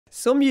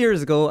Some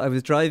years ago, I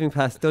was driving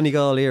past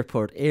Donegal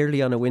Airport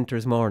early on a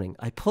winter's morning.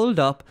 I pulled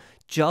up,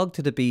 jogged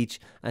to the beach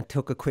and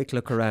took a quick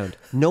look around.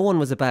 No one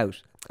was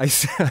about. I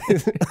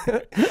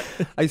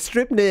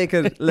stripped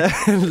naked,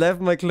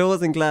 left my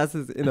clothes and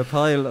glasses in a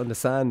pile on the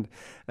sand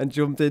and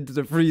jumped into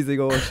the freezing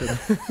ocean.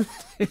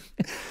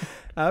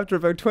 After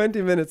about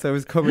 20 minutes I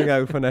was coming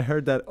out when I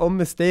heard that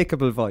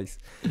unmistakable voice.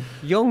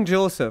 Young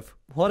Joseph,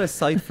 what a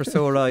sight for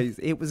sore eyes.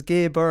 It was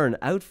Gay Byrne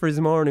out for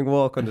his morning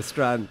walk on the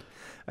strand.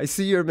 I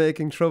see you're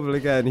making trouble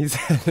again, he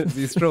said as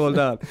he strolled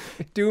on.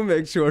 Do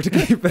make sure to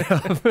keep it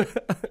up.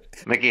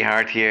 Mickey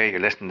Hart here, you're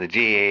listening to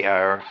the GAA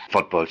Hour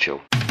Football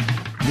Show.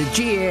 The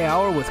GAA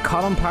Hour with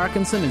Colin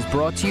Parkinson is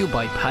brought to you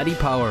by Paddy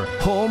Power,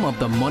 home of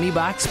the Money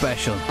Back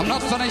Special. I'm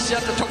not finished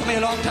yet, it took me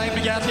a long time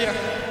to get here.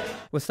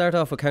 We'll start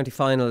off with county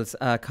finals,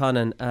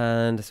 Conan,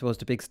 and I suppose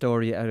the big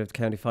story out of the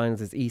county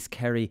finals is East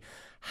Kerry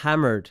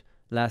hammered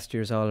last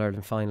year's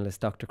All-Ireland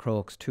finalist Dr.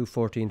 Crokes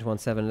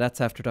 2-14-1-7. That's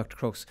after Dr.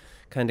 Crokes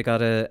kind of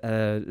got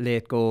a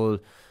late goal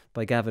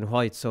by Gavin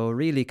White, so a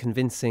really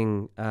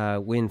convincing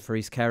win for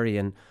East Kerry.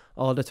 And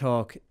all the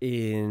talk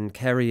in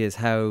Kerry is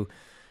how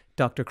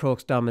Dr.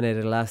 Crokes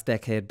dominated the last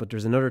decade, but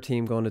there's another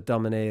team going to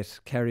dominate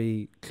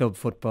Kerry club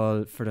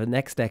football for the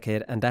next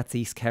decade, and that's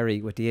East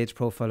Kerry, with the age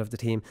profile of the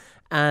team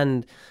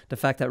and the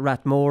fact that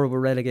Rathmore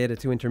were relegated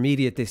to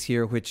intermediate this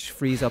year, which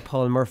frees up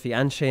Paul Murphy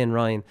and Shane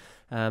Ryan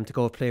to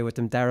go play with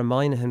them. Darren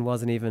Moynihan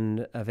wasn't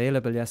even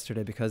available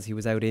yesterday because he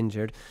was out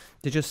injured.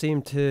 They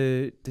seem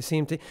to,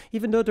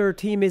 even though their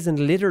team isn't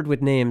littered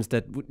with names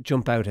that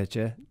jump out at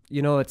you,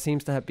 you know, it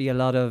seems to be a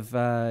lot of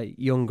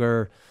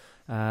younger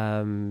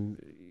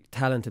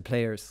talented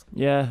players.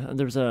 Yeah, and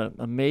there was an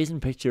amazing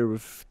picture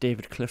with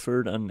David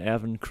Clifford and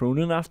Evan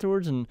Cronin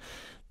afterwards, and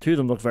two of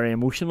them looked very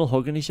emotional,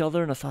 hugging each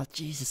other, and I thought,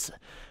 Jesus,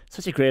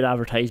 such a great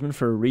advertisement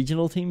for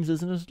regional teams,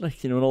 isn't it?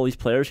 Like, you know, and all these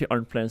players who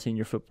aren't playing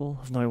senior football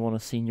have now won a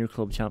senior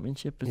club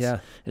championship.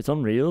 It's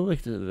unreal.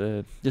 Like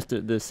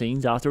the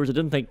scenes afterwards. I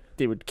didn't think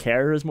they would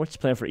care as much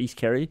playing for East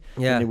Kerry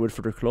than they would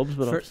for their clubs.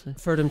 But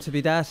for them to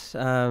be that,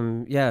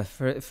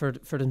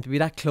 for them to be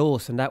that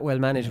close and that well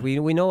managed.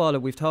 We know all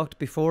of. We've talked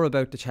before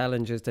about the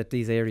challenges that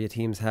these area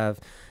teams have.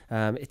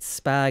 It's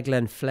Spa,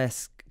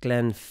 Glenflesk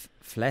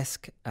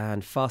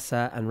and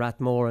Fossa and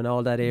Rathmore and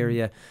all that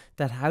area,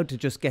 that how to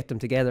just get them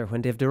together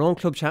when they have their own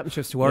club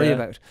championships to worry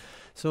about.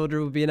 So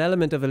there would be an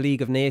element of a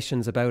League of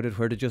Nations about it,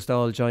 where they just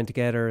all join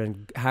together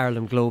and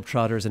Harlem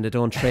Globetrotters, and they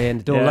don't train,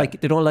 they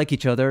don't like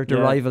each other,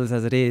 they're rivals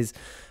as it is,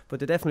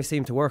 but they definitely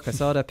seem to work. I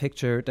saw that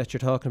picture that you're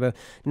talking about.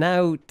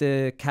 Now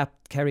the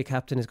Kerry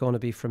captain is going to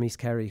be from East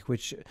Kerry,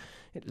 which,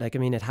 like, I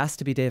mean, it has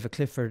to be David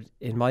Clifford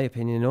in my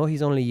opinion. I know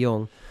he's only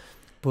young,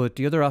 but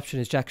the other option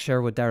is Jack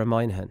Sherwood, Darren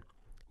Moynihan.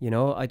 You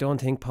know, I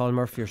don't think Paul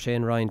Murphy or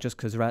Shane Ryan, just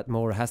because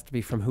Rathmore has to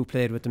be from who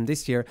played with them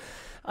this year.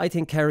 I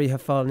think Kerry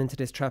have fallen into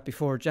this trap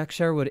before. Jack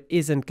Sherwood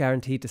isn't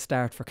guaranteed to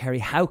start for Kerry.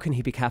 How can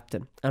he be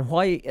captain? And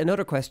why?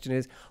 Another question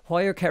is,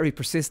 why are Kerry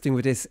persisting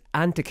with this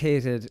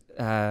antiquated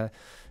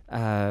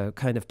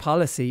kind of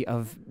policy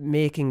of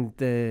making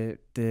the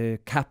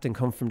captain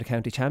come from the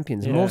county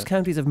champions? Most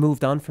counties have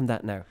moved on from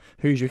that now.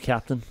 Who's your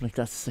captain? Like,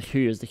 that's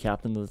who is the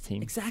captain of the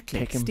team?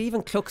 Exactly.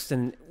 Stephen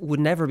Cluxton would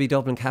never be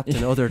Dublin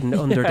captain other than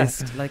under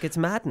this. Like, it's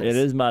madness. It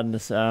is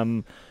madness.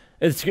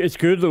 It's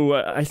good though.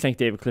 I think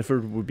David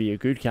Clifford would be a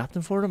good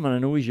captain for them, and I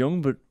know he's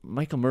young, but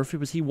Michael Murphy,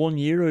 was he 1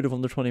 year out of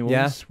under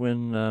 21s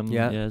when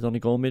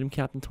Donegal made him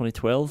captain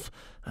 2012,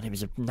 and he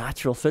was a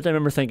natural fit. I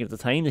remember thinking at the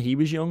time that he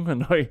was young,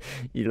 and now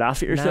you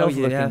laugh at yourself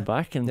looking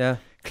back. And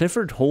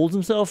Clifford holds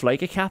himself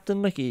like a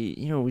captain, like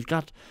he's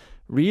got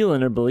real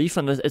inner belief,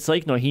 and it's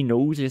like, no, he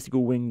knows he has to go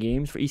win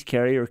games for East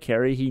Kerry or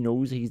Kerry. He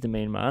knows he's the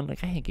main man.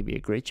 Like, I think he'd be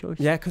a great choice.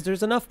 Yeah, because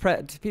there's enough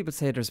people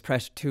say there's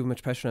too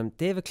much pressure on him.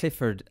 David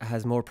Clifford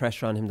has more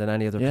pressure on him than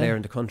any other player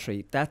in the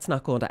country. That's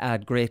not going to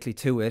add greatly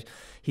to it.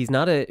 He's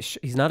not a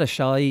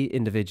shy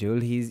individual.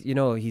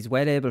 He's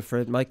well able for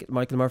it.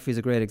 Michael Murphy is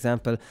a great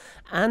example.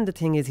 And the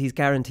thing is, he's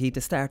guaranteed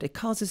to start. It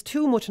causes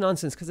too much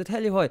nonsense, because I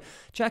tell you why.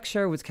 Jack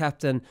Sherwood's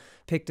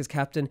picked as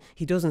captain,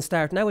 he doesn't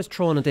start. Now it's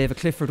thrown on David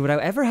Clifford without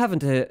ever having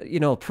to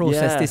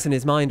process this in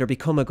his mind or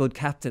become a good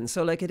captain.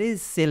 So, like, it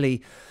is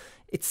silly.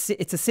 It's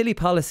a silly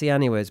policy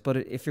anyways, but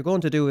if you're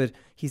going to do it,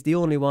 he's the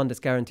only one that's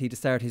guaranteed to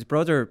start. His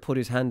brother put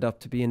his hand up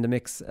to be in the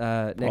mix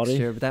next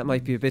year, but that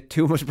might be a bit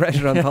too much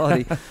pressure on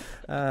Paddy.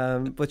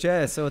 But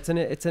yeah, so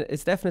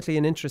it's definitely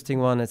an interesting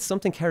one. It's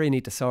something Kerry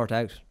need to sort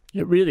out.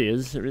 It really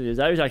is. It really is.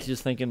 I was actually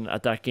just thinking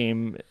at that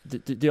game,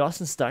 the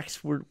Austin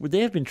Stacks, would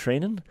they have been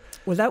training?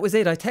 Well, that was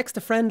it. I texted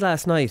a friend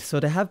last night, so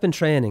they have been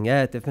training.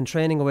 Yeah, they've been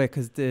training away,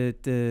 because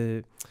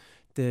the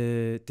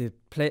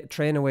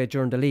train away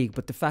during the league.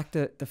 But the fact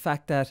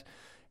that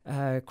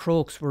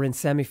Crokes were in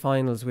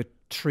semi-finals with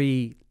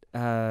three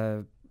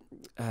area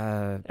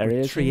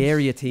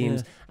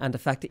teams, and the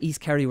fact that East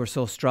Kerry were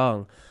so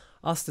strong,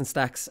 Austin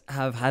Stacks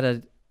have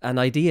had an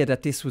idea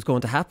that this was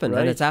going to happen,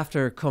 and it's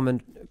after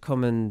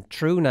coming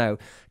true now.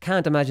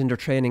 Can't imagine they're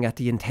training at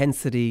the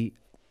intensity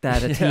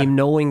that a team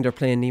knowing they're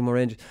playing Nemo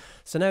Rangers.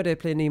 So now they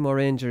play Nemo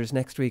Rangers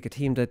next week, a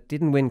team that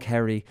didn't win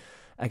Kerry.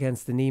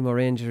 against the Nemo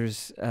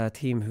Rangers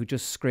team who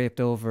just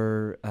scraped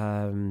over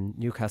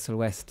Newcastle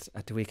West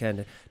at the weekend.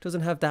 It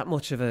doesn't have that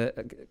much of a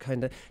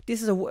kind of...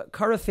 This is a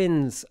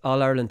Corofins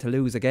All-Ireland to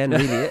lose again,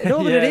 really.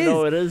 No, but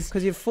it is.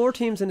 Because you have 4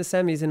 teams in the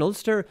semis in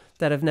Ulster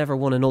that have never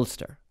won in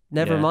Ulster.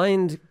 Never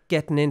mind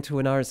getting into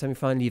an Ireland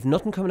semi-final. You've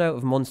nothing coming out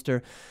of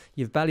Munster.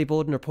 You've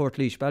Ballyboden or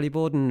Portlaoise.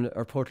 Ballyboden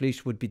or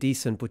Portlaoise would be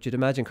decent, but you'd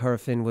imagine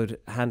Corofin would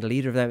handle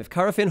either of them. If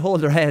Corofin hold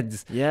their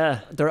heads,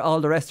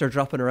 all the rest are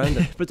dropping around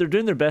it. But they're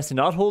doing their best to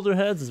not hold their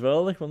heads as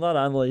well. Like, we'll not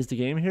analyse the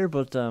game here,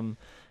 but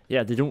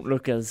they don't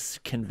look as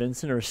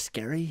convincing or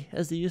scary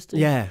as they used to.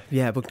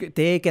 Yeah, but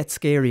they get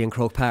scary in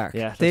Croke Park.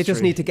 Yeah, they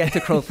just need to get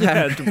to Croke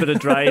Park. A bit of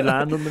dry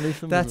land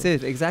underneath them. That's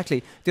it,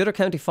 exactly. The other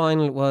county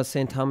final was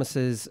St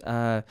Thomas's.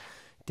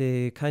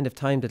 They kind of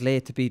timed it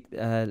late to beat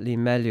Liam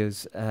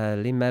Mellows.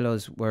 Liam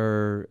Mellows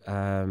were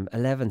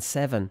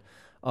 11-7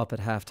 up at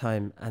half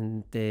time,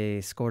 and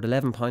they scored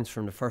 11 points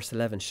from the first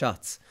 11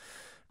 shots.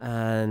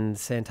 And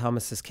St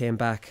Thomas's came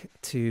back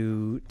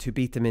to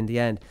beat them in the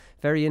end.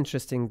 Very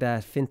interesting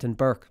that Fintan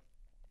Burke,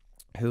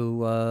 who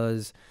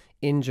was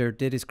injured,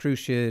 did his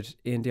cruciate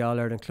in the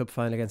All-Ireland Club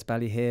final against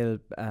Ballyhale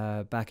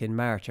back in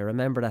March. I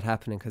remember that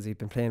happening because he'd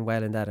been playing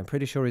well in that. I'm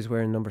pretty sure he's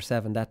wearing number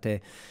 7 that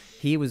day.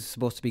 He was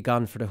supposed to be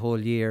gone for the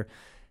whole year,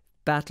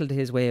 battled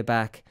his way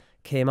back,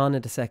 came on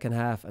in the second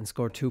half and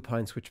scored 2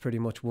 points, which pretty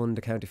much won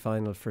the county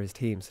final for his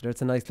team. So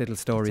there's a nice little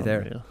story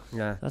there.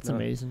 Yeah, that's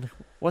amazing.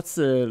 What's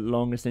the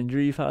longest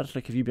injury you've had?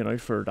 Like, have you been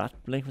out for that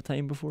length of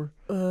time before?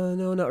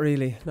 No, not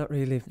really.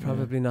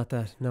 Probably not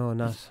that. No,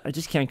 not. I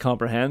just can't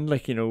comprehend,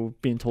 like,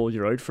 being told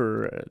you're out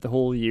for the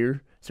whole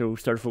year, so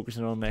start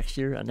focusing on next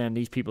year, and then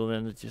these people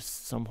then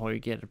just somehow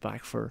get it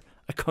back for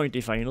a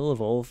county final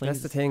of all things.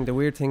 That's the thing. The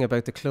weird thing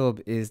about the club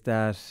is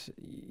that,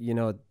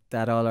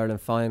 that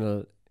All-Ireland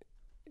final,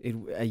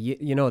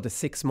 the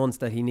 6 months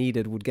that he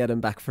needed would get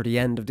him back for the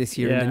end of this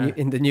year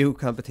in the new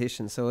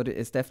competition. So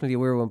it's definitely a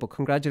weird one. But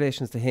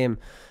congratulations to him.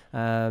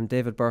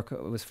 David Burke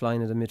was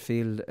flying in the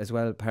midfield as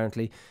well,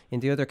 apparently. In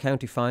the other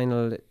county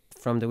final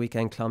from the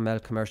weekend, Clonmel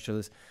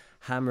Commercials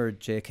hammered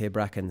JK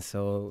Brackens.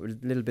 So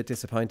a little bit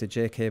disappointed.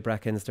 JK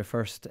Brackens, their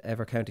first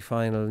ever county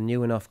final,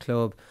 new enough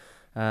club.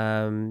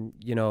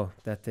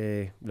 That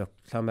they look,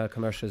 Clonmel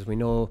Commercials, we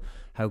know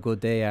how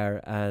good they are,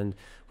 and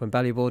when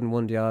Ballyboden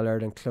won the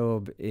All-Ireland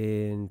Club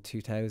in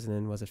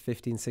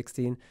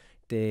 2015-16,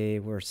 they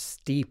were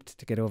steeped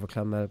to get over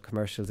Clonmel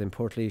Commercials in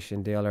Portlaoise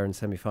in the All-Ireland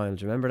semi-final.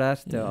 Do you remember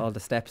that? All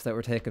the steps that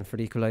were taken for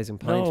the equalising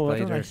point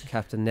by their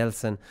captain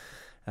Nelson.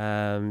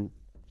 So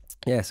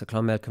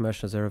Clonmel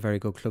Commercials are a very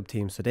good club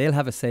team, so they'll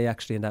have a say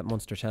actually in that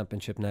Munster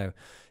Championship now.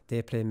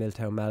 They play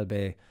Milltown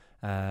Malbay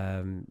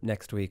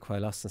next week,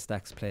 while Austin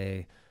Stacks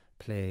play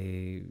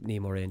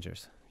Nemo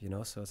Rangers.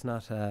 So it's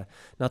not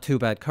too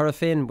bad.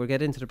 Corofin, we'll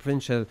get into the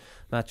provincial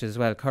matches as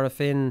well.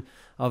 Corofin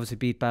obviously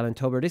beat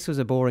Ballintubber. This was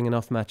a boring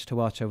enough match to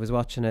watch. I was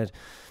watching it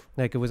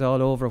like it was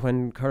all over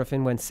when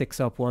Corofin went 6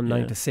 up,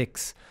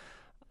 9-6.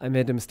 I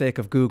made the mistake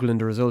of Googling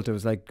the result. I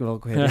was like,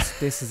 okay,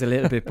 this is a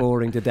little bit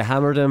boring. Did they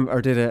hammer them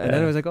or did it? And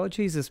then I was like, oh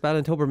Jesus,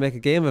 Ballintubber make a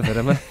game of it.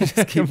 I might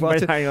just keep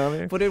watching. Hang on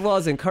here. But it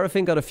wasn't.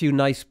 Corofin got a few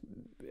nice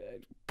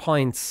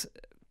points,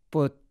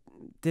 but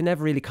they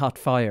never really caught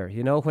fire.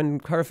 When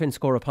Corofin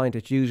score a point,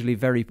 it's usually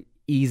very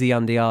easy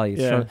on the eyes.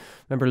 So,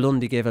 remember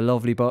Lundy gave a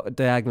lovely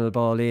diagonal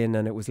ball in,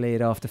 and it was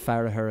laid off to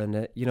Farragher,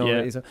 and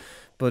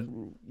but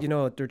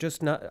they're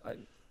just not.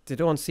 They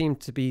don't seem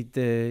to be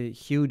the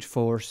huge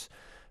force,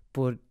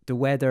 but the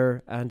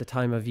weather and the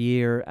time of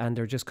year, and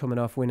they're just coming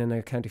off winning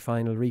a county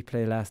final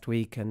replay last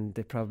week, and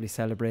they probably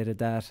celebrated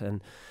that,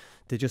 and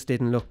they just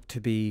didn't look to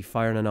be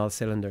firing on all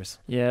cylinders.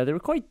 Yeah, they were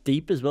quite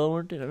deep as well,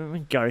 weren't they? I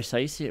mean, Gary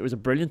Syce, it was a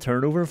brilliant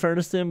turnover in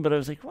fairness to him, but I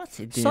was like, what's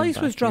he doing?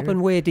 Syce was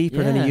dropping way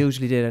deeper than he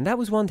usually did, and that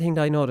was one thing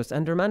that I noticed.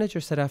 And their manager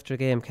said after the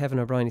game, Kevin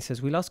O'Brien, he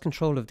says, we lost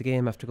control of the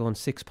game after going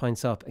 6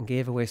 points up and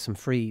gave away some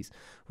frees.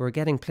 We were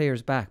getting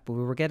players back, but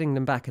we were getting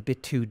them back a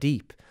bit too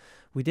deep.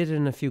 We did it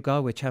in a few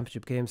Galway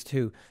Championship games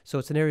too, so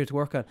it's an area to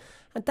work on.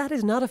 And that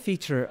is not a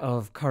feature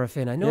of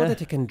Corofin. I know that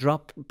they can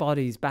drop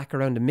bodies back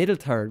around the middle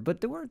third,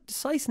 but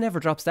Syce never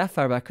drops that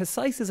far back, because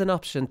Syce is an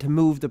option to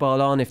move the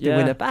ball on if they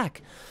win it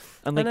back.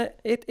 And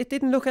it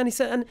didn't look any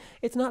sense. And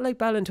it's not like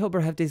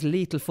Ballintubber have this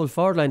lethal full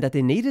forward line that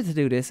they needed to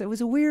do this. It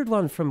was a weird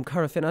one from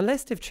Corofin,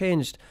 unless they've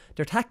changed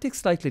their tactics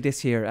slightly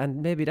this year,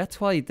 and maybe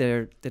that's why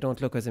they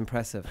don't look as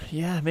impressive.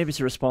 Yeah, maybe it's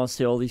a response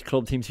to all these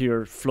club teams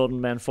here flooding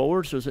men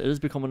forward, so it is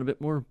becoming a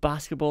bit more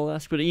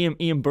basketball-esque. But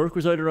Ian Burke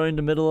was out around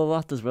the middle of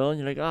that as well, and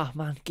you're like, oh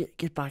man,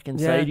 get back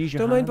inside, use your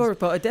don't hands. Mind Burke,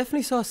 but I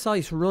definitely saw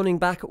Syce running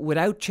back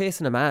without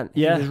chasing a man.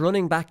 He was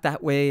running back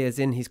that way, as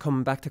in he's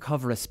coming back to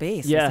cover a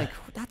space. Yeah, like,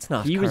 that's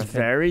not he Corofin. was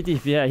very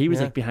he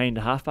was like behind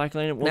the half-back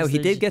line at one Now, stage.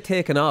 he did get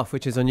taken off,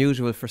 which is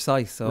unusual for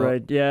Seiss. So.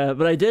 Right, yeah.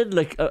 But I did,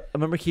 like, I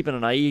remember keeping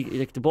an eye,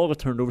 like, the ball got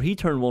turned over. He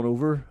turned one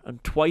over,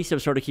 and twice I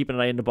was sort of keeping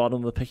an eye on the bottom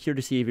of the picture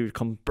to see if he would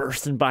come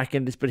bursting back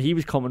in this. But he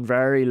was coming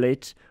very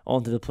late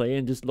onto the play,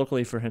 and just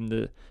luckily for him,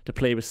 the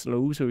play was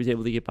slow, so he was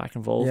able to get back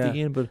involved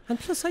again. But and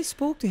plus, I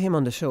spoke to him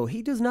on the show.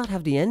 He does not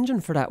have the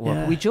engine for that one.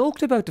 Yeah. We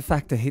joked about the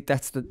fact that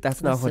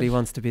that's not what he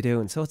wants to be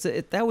doing. So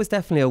that was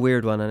definitely a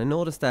weird one, and I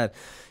noticed that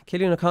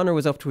Cillian O'Connor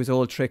was up to his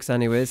old tricks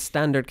anyways.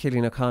 Standard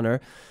Cillian O'Connor.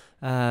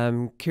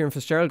 Kieran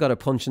Fitzgerald got a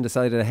punch in the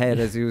side of the head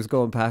as he was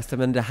going past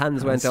him, and the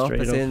hands went up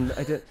as in.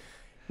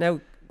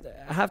 Now,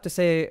 I have to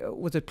say,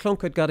 was it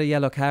Plunkett got a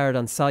yellow card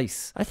on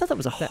Seiss? I thought that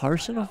was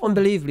harsh enough.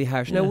 Unbelievably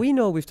harsh. Yeah. Now, we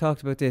know, we've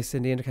talked about this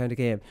in the inter-county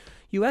game.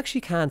 You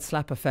actually can't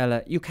slap a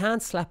fella. You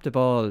can't slap the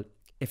ball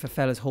if a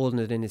fella's holding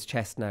it in his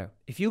chest now.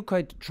 If you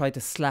try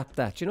to slap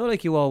that,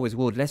 like you always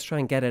would, let's try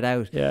and get it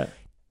out. Yeah.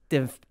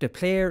 The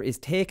player is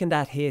taking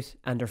that hit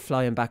and they're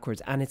flying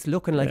backwards, and it's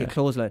looking like a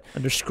clothesline.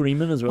 And they're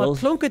screaming as well. What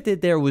Plunkett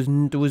did there was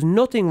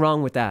nothing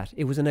wrong with that.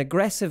 It was an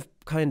aggressive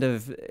kind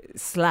of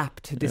slap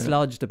to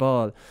dislodge the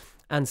ball,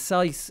 and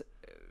Seiss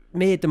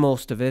made the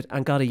most of it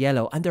and got a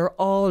yellow. And they're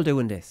all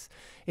doing this.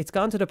 It's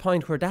gone to the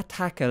point where that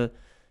tackle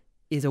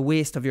is a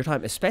waste of your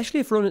time,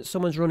 especially if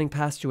someone's running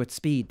past you at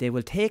speed. They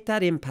will take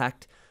that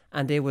impact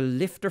and they will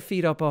lift their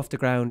feet up off the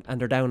ground and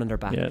they're down on their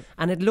back. Yeah.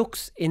 And it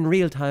looks in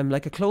real time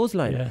like a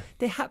clothesline.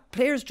 Yeah.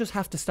 Players just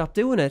have to stop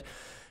doing it,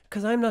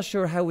 because I'm not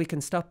sure how we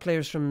can stop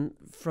players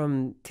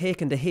from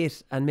taking the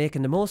hit and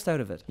making the most out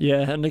of it.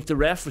 Yeah, and like the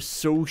ref was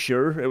so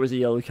sure it was a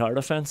yellow card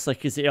offence, like,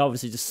 because he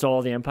obviously just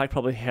saw the impact,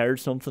 probably heard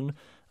something,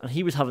 and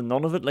he was having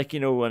none of it, like,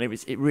 and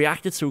it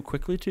reacted so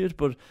quickly to it,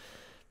 but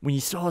when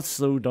you saw it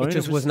slow down,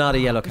 it was not a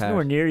yellow card. It was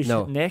nowhere near his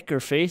neck or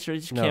face, or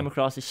it just came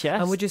across his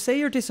chest. And would you say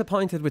you're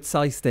disappointed with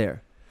Seiss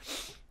there?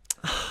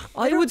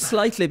 I would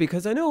slightly,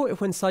 because I know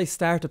when Seiss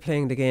started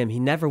playing the game, he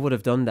never would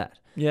have done that.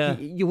 Yeah,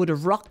 you would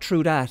have rocked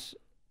through that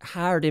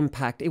hard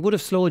impact. It would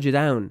have slowed you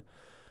down,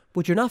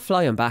 but you're not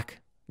flying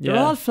back. They're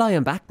all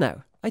flying back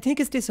now. I think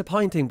it's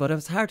disappointing, but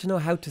it's hard to know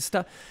how to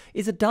stop.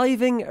 Is it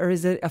diving, or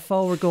is it a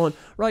forward going,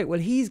 right, well,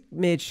 he's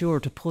made sure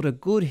to put a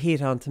good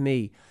hit onto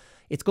me.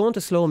 It's going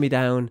to slow me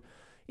down.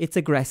 It's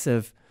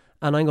aggressive,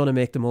 and I'm going to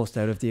make the most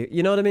out of the.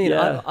 You know what I mean?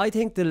 Yeah. I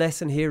think the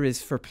lesson here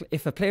is,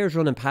 if a player's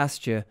running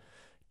past you,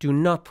 do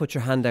not put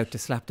your hand out to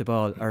slap the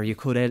ball, or you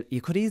could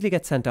easily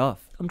get sent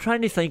off. I'm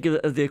trying to think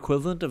of the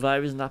equivalent if I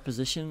was in that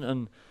position,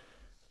 and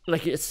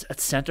like, it's at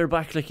centre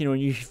back, like, when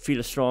you feel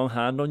a strong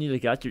hand on you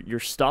like that, you're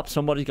stopped,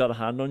 somebody's got a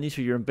hand on you,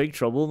 so you're in big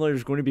trouble. Now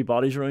there's going to be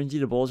bodies around you,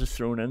 the ball's just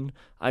thrown in.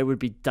 I would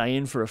be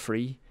dying for a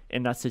free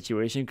in that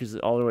situation, because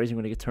otherwise I'm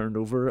going to get turned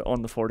over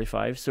on the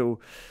 45. So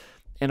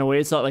in a way,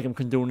 it's not like I'm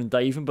condoning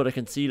diving, but I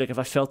can see, like, if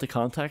I felt the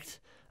contact,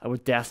 I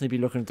would definitely be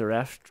looking at the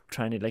ref,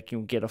 trying to, like,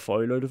 get a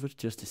foul out of it,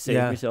 just to save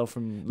myself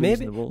from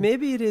losing the ball.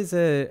 Maybe it is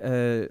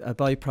a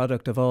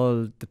byproduct of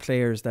all the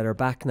players that are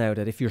back now,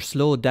 that if you're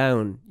slowed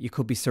down, you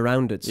could be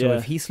surrounded. So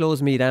if he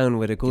slows me down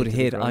with a good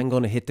hit, I'm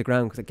going to hit the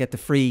ground because I get the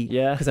free,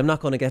 because I'm not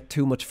going to get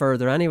too much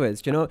further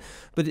anyways,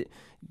 But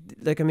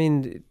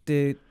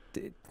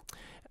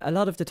a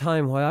lot of the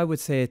time, why I would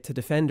say to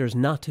defenders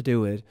not to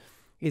do it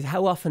is,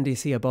 how often do you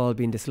see a ball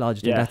being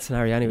dislodged in that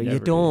scenario anyway? You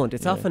don't.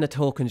 It's often a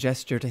token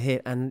gesture to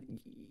hit, and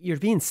you're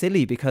being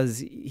silly because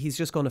he's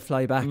just going to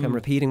fly back. I'm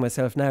repeating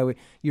myself now.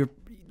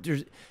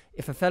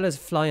 If a fella's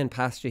flying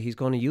past you, he's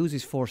going to use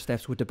his 4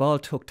 steps with the ball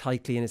tucked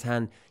tightly in his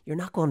hand. You're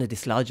not going to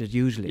dislodge it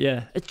usually.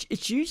 Yeah,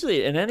 it's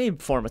usually in any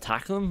form of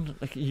tackling,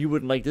 like, you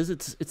wouldn't like this.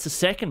 It's the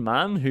second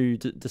man who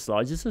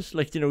dislodges it.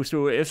 Like,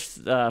 so if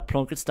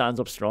Plunkett stands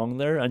up strong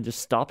there and just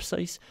stops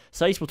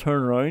Seiss will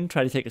turn around,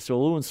 try to take a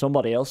solo, and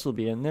somebody else will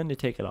be in then to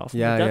take it off.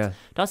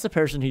 That's the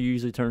person who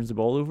usually turns the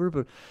ball over,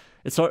 but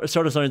it sort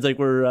of sounds like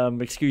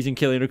we're excusing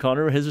Cillian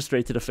O'Connor. His was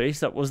straight to the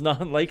face. That was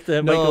not like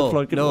the Michael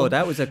Plunkett one.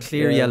 That was a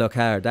clear yellow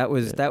card. That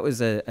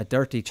was a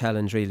dirty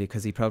challenge, really,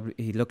 because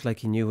he looked like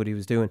he knew what he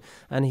was doing,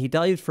 and he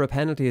dived for a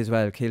penalty as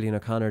well. Cillian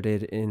O'Connor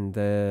did in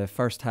the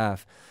first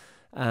half,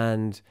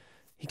 and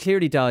he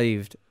clearly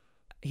dived.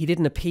 He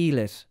didn't appeal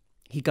it.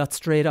 He got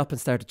straight up and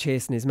started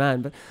chasing his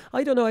man. But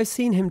I don't know. I've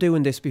seen him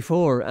doing this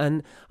before,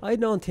 and I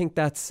don't think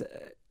that's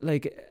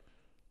like,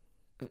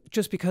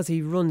 just because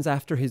he runs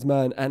after his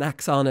man and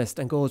acts honest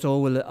and goes, oh,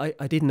 well,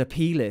 I didn't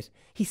appeal it.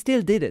 He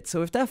still did it.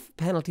 So if that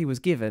penalty was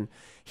given,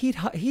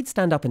 he'd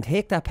stand up and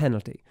take that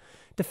penalty.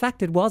 The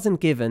fact it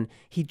wasn't given,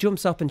 he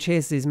jumps up and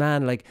chases his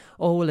man like,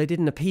 oh, well, I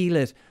didn't appeal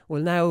it.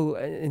 Well, now,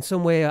 in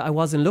some way, I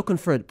wasn't looking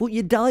for it. But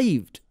you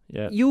dived.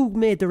 Yeah. You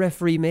made the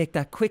referee make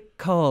that quick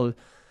call.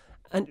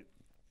 And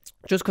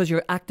just because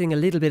you're acting a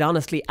little bit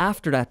honestly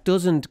after that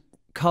doesn't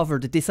cover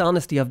the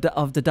dishonesty of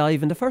the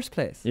dive in the first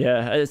place.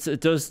 Yeah, it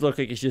does look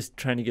like he's just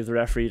trying to give the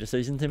referee a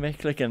decision to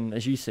make. Like, and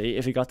as you say,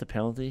 if he got the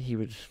penalty, he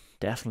would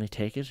definitely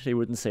take it. He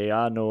wouldn't say,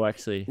 no,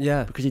 actually.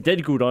 Yeah. Because he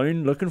did go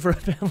down looking for a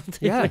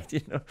penalty. Yeah. Like,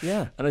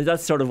 Yeah. And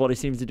that's sort of what he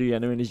seems to do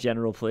anyway in his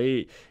general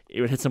play. He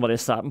would hit somebody a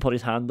slap and put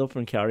his hand up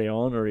and carry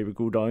on, or he would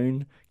go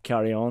down,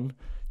 carry on,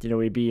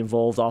 he'd be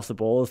involved off the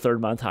ball, a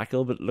third man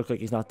tackle, but look like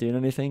he's not doing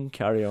anything.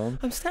 Carry on.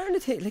 I'm starting to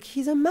think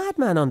he's a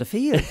madman on the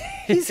field.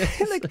 He's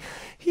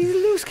he's a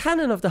loose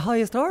cannon of the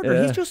highest order.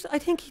 Yeah. I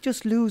think he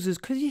just loses,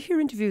 because you hear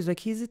interviews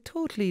he's a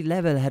totally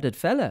level-headed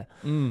fella.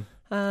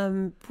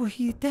 But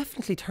he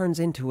definitely turns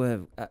into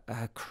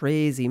a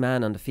crazy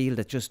man on the field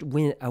that just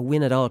win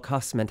at all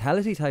costs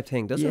mentality type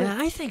thing, doesn't it? Yeah,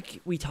 I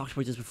think we talked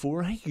about this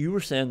before. I think you were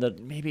saying that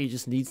maybe he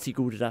just needs to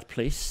go to that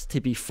place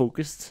to be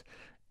focused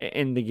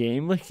in the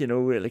game.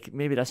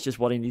 Maybe that's just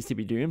what he needs to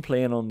be doing,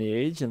 playing on the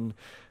edge and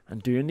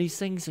doing these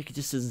things. He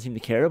just doesn't seem to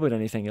care about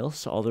anything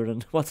else other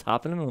than what's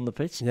happening on the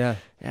pitch. Yeah,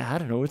 I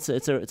don't know. It's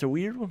a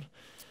weird one.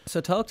 So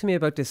talk to me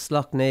about this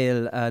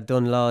Slough-Nail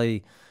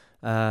Dunloy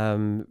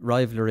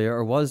rivalry,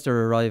 or was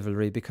there a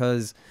rivalry?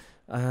 Because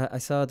I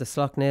saw the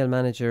Slough-Nail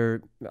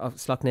manager of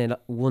Slough-Nail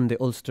won the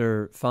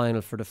Ulster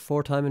final for the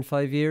fourth time in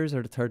 5 years,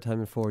 or the third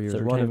time in 4 years?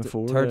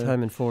 Third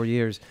time in 4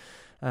 years.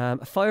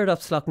 A fired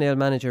up Slough-Nail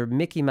manager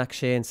Mickey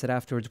McShane said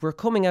afterwards, "We're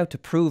coming out to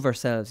prove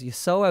ourselves. You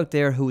saw out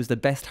there who was the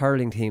best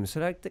hurling team." So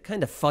the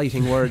kind of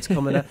fighting words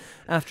coming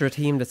after a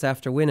team that's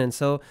after winning.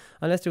 So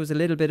unless there was a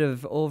little bit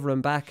of over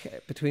and back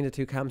between the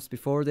two camps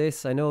before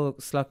this, I know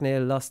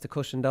Slough-Nail lost to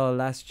Cushendall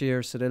last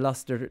year, so they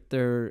lost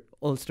their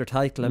Ulster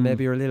title, and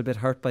maybe you're a little bit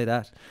hurt by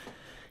that.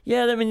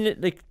 Yeah, I mean,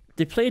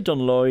 they played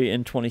Dunloy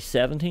in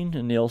 2017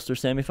 in the Ulster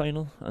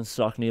semi-final, and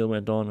Slough-Nail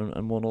went on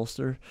and won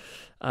Ulster.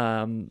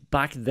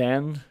 Back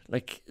then,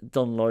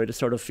 Dunloy, the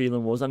sort of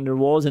feeling was, and there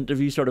was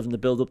interviews sort of in the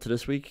build up to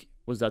this week,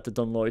 was that the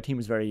Dunloy team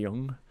was very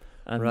young,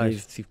 and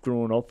they've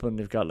grown up and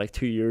they've got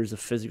 2 years of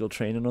physical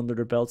training under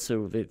their belt,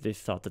 so they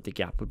thought that the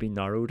gap would be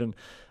narrowed. And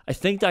I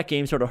think that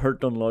game sort of hurt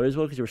Dunloy as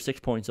well, because they were 6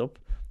 points up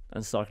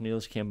and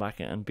Slough-Nail came back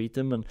and beat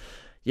them. And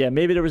yeah,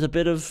 maybe there was a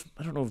bit of,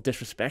 I don't know if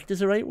disrespect is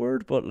the right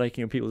word, but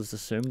people just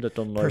assumed that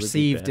Dunloy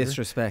perceived would be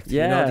disrespect.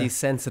 Yeah, these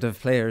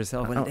sensitive players.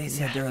 They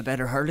said they're a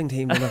better hurling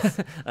team than us.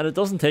 And it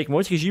doesn't take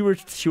much, because you were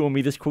showing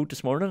me this quote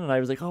this morning, and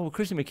I was like, oh, well,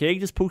 Christy McKaig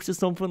just posted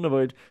something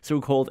about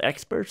so-called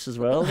experts as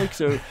well.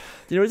 So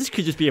this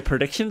could just be a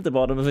prediction at the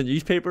bottom of a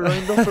newspaper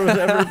roundup or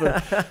whatever.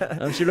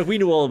 But I'm sure, we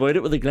know all about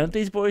it with the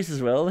Glenties boys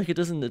as well. It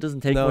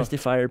doesn't take much to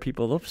fire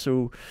people up.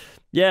 So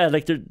yeah,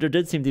 there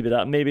did seem to be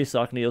that. Maybe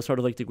Slough-Nail, sort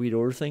of like the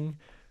Guido thing,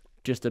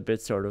 just a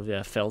bit sort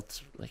of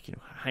felt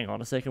hang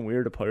on a second,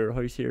 we're the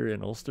powerhouse here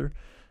in Ulster.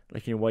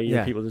 Why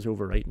are people just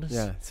overwriting us?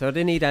 Yeah, so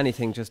they need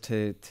anything just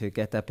to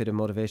get that bit of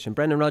motivation.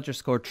 Brendan Rodgers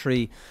scored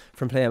 3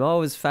 from play. I'm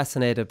always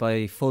fascinated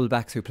by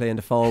full-backs who play in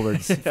the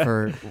forwards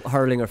for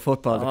hurling or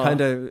football. The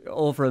kind of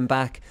over and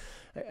back,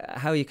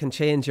 how you can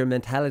change your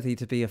mentality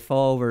to be a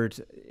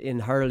forward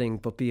in hurling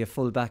but be a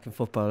full back in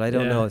football. I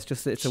don't know.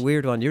 It's a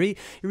weird one. You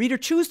either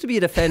choose to be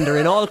a defender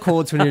in all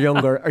codes when you're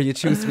younger, or you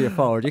choose to be a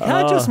forward. You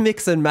can't just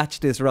mix and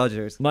match this,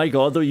 Rodgers. My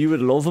God, though, you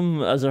would love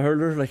him as a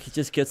hurler. He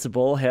just gets the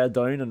ball head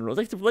down and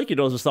runs like he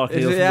does with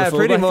Stockdale. Yeah,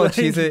 pretty much.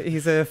 He's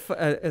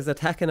as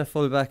attacking a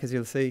full back as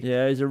you'll see.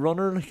 Yeah, he's a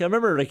runner. I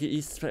remember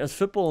as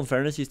football, in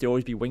fairness, he used to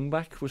always be wing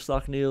back with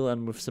Stockdale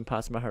and with St.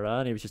 Pat's Mahara,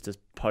 and he was just this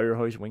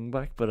powerhouse wing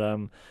back. But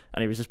and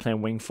he was just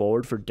playing wing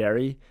forward for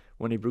Derry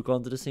when he broke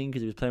onto the scene,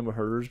 because he was playing with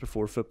hurlers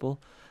before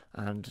football.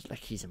 And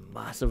he's a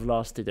massive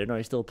loss to there. Now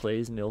he still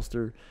plays in the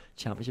Ulster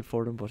Championship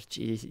for them, but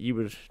geez,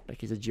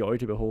 he's a joy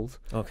to behold.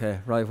 Okay,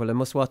 right. Well, I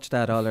must watch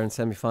that All-Ireland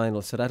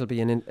semi-final, so that'll be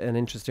an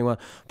interesting one.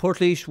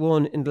 Portlaoise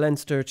won in the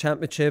Leinster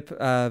Championship.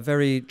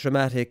 Very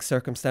dramatic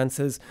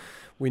circumstances.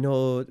 We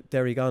know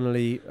Derry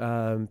Connolly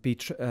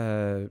beat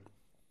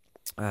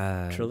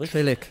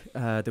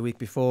Trillick the week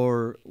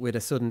before with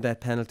a sudden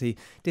death penalty.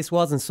 This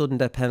wasn't sudden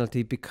death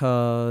penalty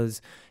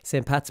because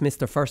St. Pat's missed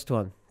their first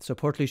one, so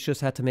Portlaoise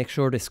just had to make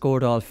sure they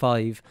scored all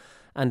 5,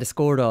 and they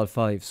scored all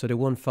 5, so they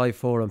won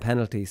 5-4 on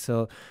penalties.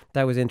 So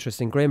that was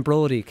interesting. Graham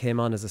Brodie came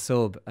on as a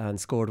sub and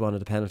scored one of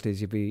the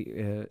penalties.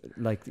 You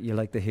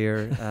like to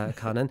hear,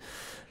 Conan.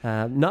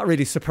 Not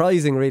really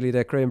surprising, really,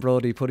 that Graham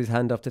Brodie put his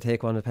hand up to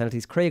take one of the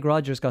penalties. Craig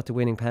Rogers got the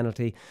winning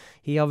penalty.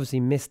 He obviously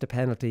missed a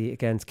penalty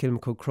against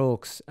Kilmacud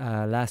Crokes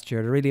last year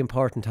at a really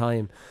important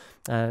time.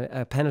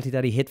 A penalty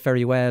that he hit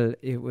very well.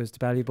 It was the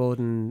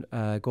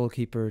Ballyboden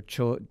goalkeeper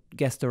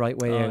guessed the right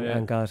way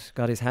and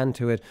got his hand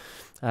to it.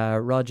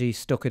 Rogie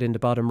stuck it in the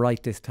bottom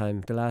right this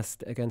time. The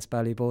last against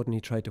Ballyboden,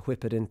 he tried to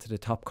whip it into the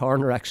top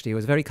corner. Actually, it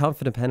was a very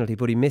confident penalty,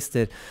 but he missed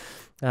it.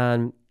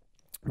 And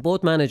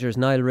both managers,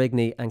 Niall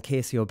Rigney and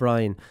Casey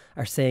O'Brien,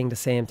 are saying the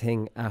same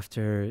thing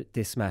after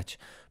this match.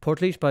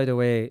 Portlaoise, by the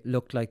way,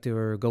 looked like they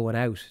were going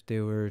out. They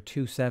were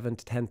 2-7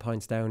 to 10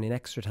 points down in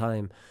extra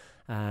time.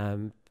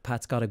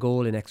 Pat's got a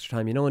goal in extra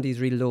time. In these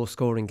really low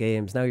scoring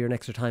games, now you're in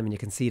extra time and you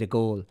can see the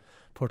goal.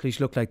 Portlaoise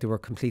looked like they were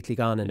completely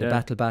gone, and they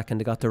battled back and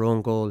they got their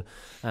own goal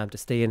to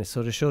stay in it.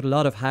 So they showed a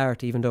lot of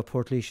heart, even though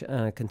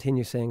Portlaoise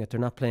continue saying that they're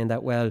not playing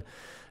that well.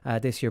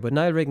 this year. But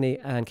Niall Rigney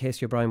and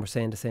Casey O'Brien were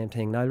saying the same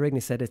thing. Niall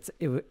Rigney said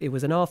it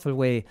was an awful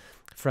way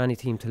for any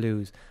team to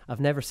lose. I've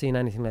never seen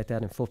anything like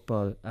that in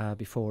football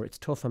before. It's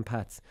tough on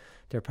Pats.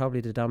 They're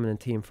probably the dominant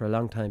team for a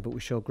long time, but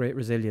we show great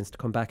resilience to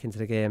come back into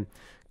the game.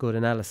 Good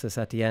analysis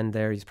at the end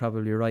there. He's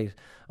probably right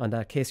on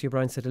that. Casey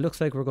O'Brien said, it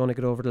looks like we're going to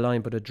get over the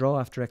line, but a draw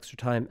after extra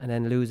time and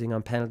then losing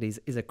on penalties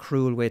is a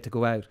cruel way to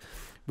go out.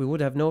 We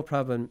would have no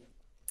problem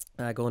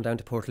going down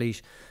to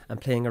Portlaoise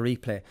and playing a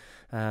replay.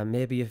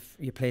 Maybe if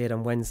you play it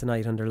on Wednesday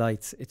night under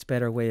lights, it's a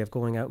better way of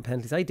going out in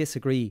penalties. I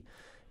disagree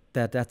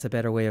that that's a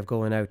better way of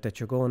going out, that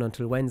you're going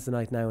until Wednesday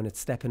night now and it's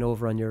stepping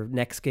over on your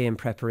next game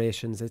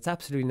preparations. It's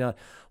absolutely not.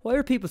 Why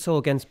are people so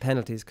against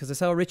penalties? Because I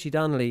saw Richie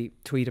Donnelly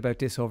tweet about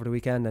this over the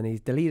weekend and he's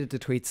deleted the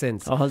tweet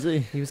since. Oh, has he?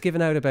 He was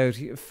giving out about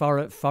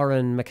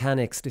foreign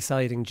mechanics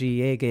deciding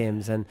GAA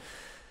games, and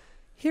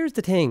here's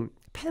the thing.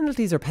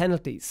 Penalties are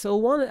penalties.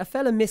 So a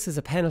fella misses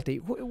a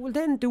penalty. Well,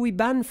 then do we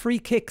ban free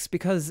kicks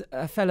because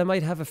a fella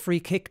might have a free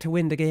kick to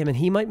win the game and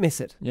he might miss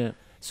it? Yeah.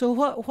 So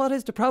what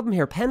is the problem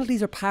here?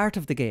 Penalties are part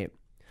of the game.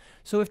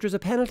 So if there's a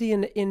penalty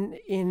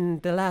in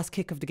the last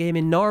kick of the game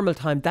in normal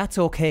time, that's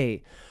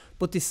okay.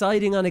 But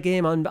deciding on a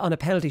game on a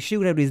penalty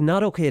shootout is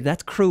not okay.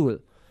 That's cruel.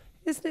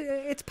 It's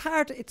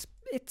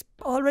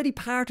already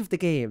part of the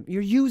game.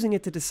 You're using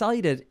it to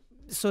decide it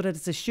so that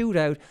it's a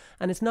shootout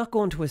and it's not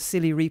going to a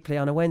silly replay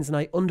on a Wednesday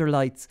night under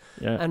lights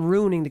and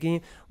ruining the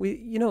game.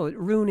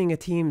 Ruining a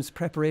team's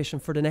preparation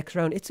for the next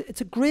round. It's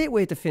a great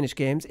way to finish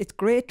games. It's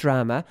great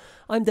drama.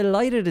 I'm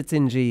delighted it's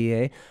in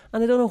GAA,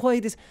 and I don't know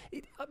why this.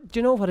 Do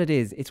you know what it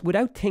is? It's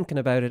without thinking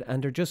about it,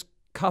 and they're just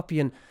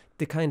copying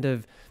the kind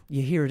of,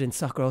 you hear it in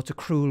soccer. Oh, it's a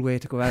cruel way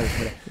to go out.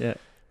 Yeah.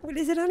 Well,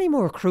 is it any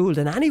more cruel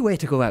than any way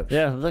to go out?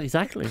 Yeah,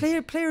 exactly.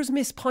 Players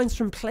miss points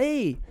from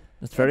play.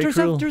 That's very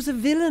cruel. There's a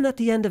villain at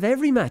the end of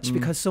every match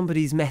because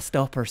somebody's messed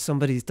up or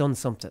somebody's done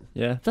something.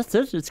 Yeah, that's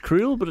it. It's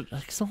cruel, but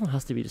something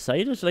has to be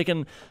decided.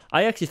 And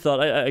I actually thought,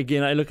 I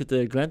look at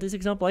the Glantes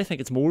example, I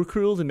think it's more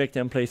cruel to make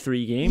them play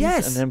 3 games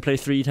and then play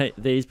 3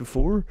 days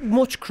before.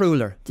 Much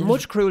crueler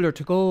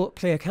To go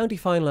play a county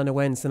final on a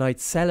Wednesday night,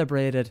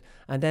 celebrate it,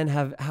 and then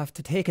have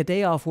to take a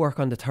day off work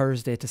on the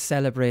Thursday to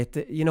celebrate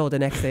the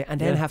next day,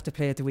 and then have to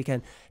play it the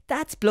weekend.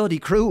 That's bloody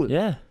cruel.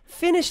 Yeah.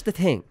 Finish the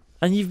thing.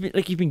 And you've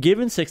been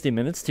given 60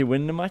 minutes to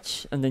win the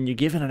match, and then you're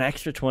given an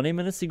extra 20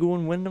 minutes to go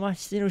and win the match.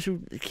 So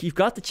you've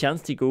got the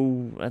chance to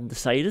go and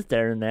decide it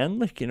there and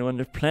then. And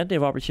there's plenty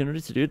of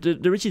opportunities to do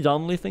it. The Richie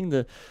Donnelly thing,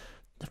 the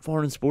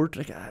foreign sport.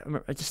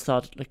 I just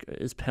thought,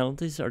 is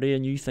penalties, are they a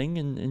new thing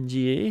in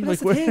GAA?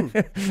 That's the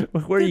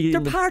thing.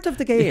 They're part of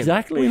the game.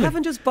 Exactly. We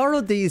haven't just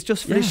borrowed these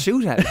just for the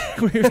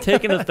shootout. We've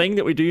taken a thing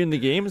that we do in the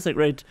game. It's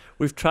right,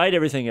 we've tried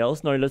everything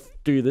else. Now let's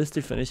do this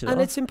to finish it off.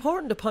 And it's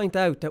important to point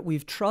out that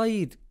we've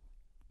tried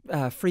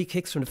free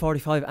kicks from the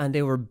 45 and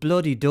they were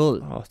bloody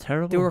dull. Oh,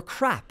 terrible. They were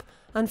crap.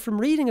 And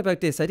from reading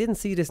about this, I didn't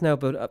see this now,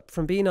 but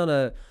from being on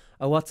a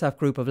WhatsApp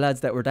group of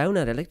lads that were down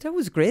at it, there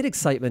was great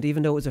excitement,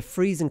 even though it was a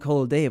freezing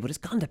cold day, but it's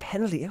gone to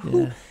penalty.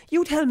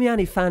 You tell me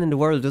any fan in the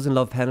world doesn't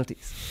love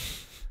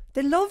penalties.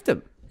 They love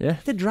them. Yeah.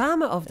 The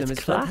drama of them is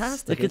class.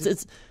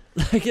 Fantastic.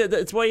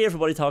 It's why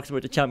everybody talks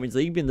about the Champions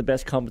League being the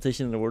best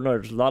competition in the world. Now,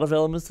 there's a lot of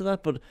elements to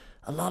that, but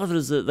a lot of it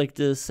is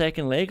the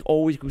second leg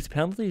always goes to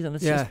penalties, and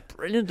it's just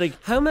brilliant.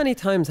 How many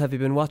times have you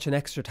been watching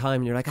extra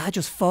time and you're like,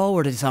 just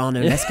forward it on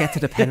and let's get to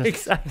the penalties?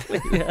 Exactly.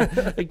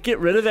 Yeah. Get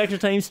rid of extra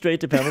time,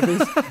 straight to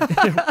penalties.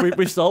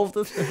 We've solved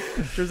it.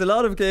 There's a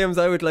lot of games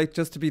I would like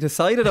just to be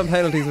decided on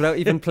penalties without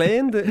even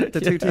playing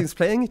the two teams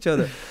playing each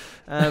other.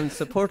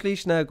 So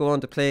Portlaoise now go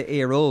on to play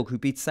Éire, who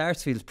beat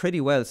Sarsfield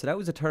pretty well. So that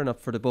was a turn up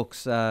for the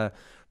books.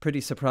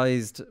 Pretty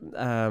surprised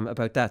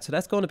about that. So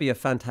that's going to be a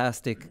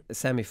fantastic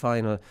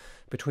semi-final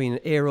between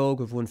Éire,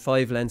 who've won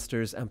 5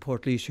 Leinsters, and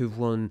Portlaoise, who've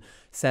won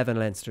 7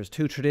 Leinsters.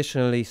 2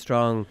 traditionally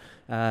strong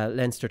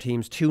Leinster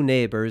teams, 2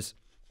 neighbours,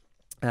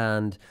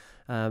 and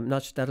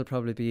that'll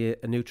probably be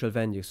a neutral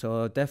venue.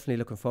 So definitely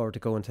looking forward to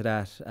going to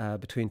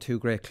that between 2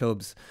 great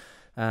clubs.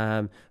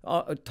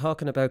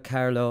 Talking about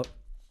Carlow,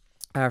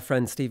 our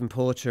friend Stephen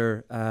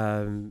Poacher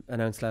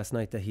announced last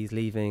night that he's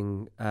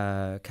leaving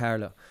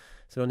Carlow.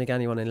 So I don't think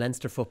anyone in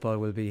Leinster football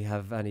will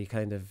have any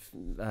kind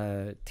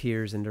of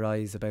tears in their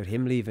eyes about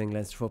him leaving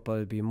Leinster football.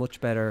 It'll be a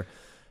much better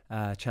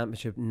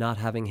championship not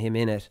having him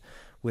in it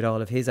with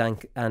all of his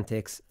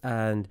antics.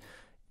 And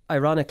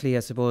ironically, I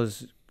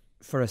suppose,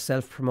 for a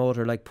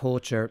self-promoter like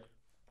Poacher,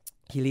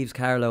 he leaves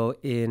Carlow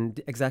in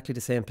exactly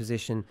the same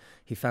position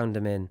he found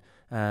them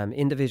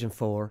in Division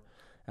 4.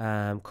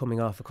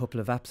 Coming off a couple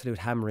of absolute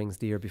hammerings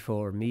the year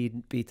before. Meath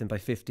beat them by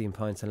 15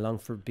 points and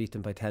Longford beat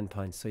them by 10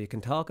 points. So you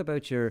can talk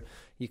about you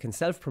can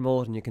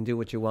self-promote and you can do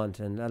what you want.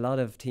 And a lot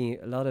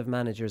of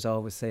managers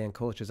always say, and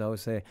coaches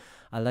always say,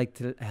 I like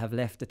to have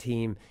left the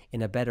team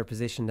in a better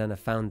position than I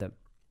found them.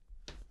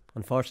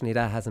 Unfortunately,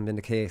 that hasn't been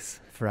the case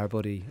for our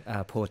buddy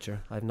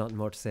Poacher. I have nothing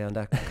more to say on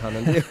that,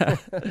 Conan. Do you?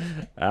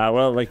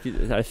 Well, like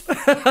I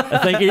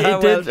think he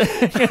did.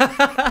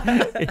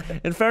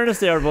 In fairness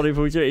to our buddy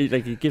Poacher, he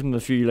gave him a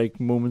few like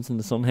moments in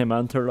the sun, him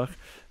and Turlock,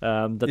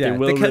 that they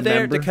will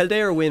remember. The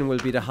Kildare win will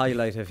be the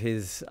highlight of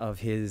his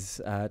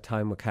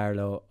time with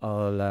Carlow.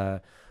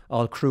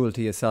 All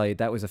cruelty aside,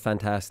 that was a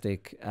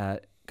fantastic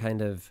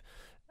kind of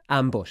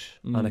ambush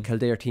on a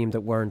Kildare team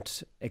that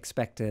weren't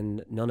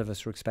expecting. None of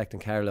us were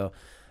expecting Carlow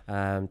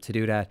to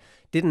do that.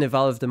 Didn't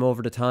evolve them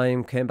over the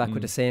time. Came back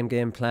with the same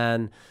game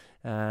plan.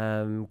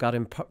 Got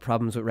in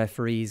problems with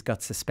referees.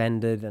 Got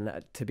suspended.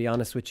 And to be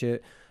honest with you,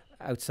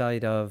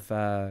 outside of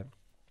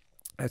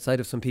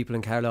some people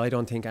in Carlow, I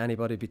don't think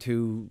anybody would be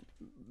too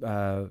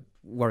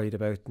worried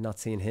about not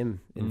seeing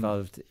him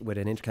involved with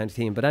an intercounty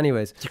team. But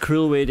anyways, it's a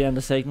cruel way to end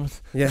the segment.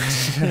 Yeah.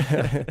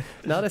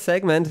 Not a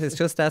segment, it's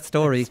just that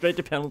story. Straight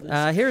to penalties.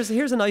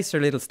 Here's a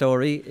nicer little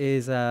story.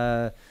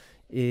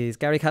 Is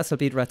Gary Castle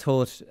beat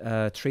Ratoath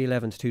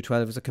 3-11 to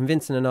 2-12. It was a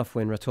convincing enough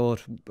win.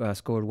 Ratoath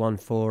scored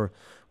 1-4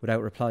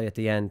 without reply at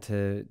the end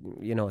to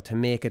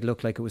make it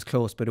look like it was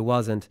close, but it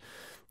wasn't.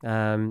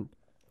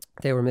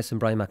 They were missing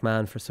Brian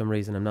McMahon for some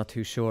reason. I'm not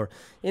too sure.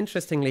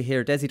 Interestingly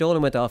here, Dessie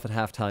Dolan went off at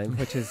half-time,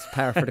 which is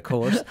par for the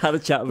course. Had a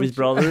chat with his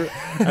brother,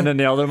 and then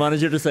the other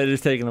manager decided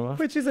he's taking him off.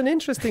 Which is an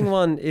interesting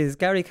one, is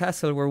Gary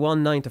Castle were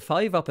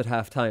 1-9-5 up at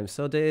half-time.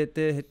 So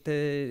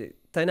the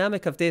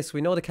dynamic of this, we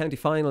know the county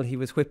final, he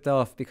was whipped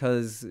off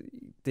because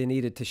they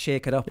needed to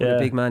shake it up with a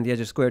big man the edge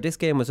of square. This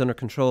game was under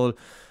control.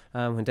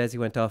 When Dessie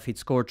went off, he'd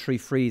scored 3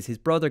 frees. His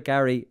brother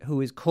Gary,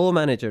 who is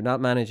co-manager, not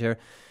manager,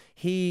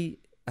 his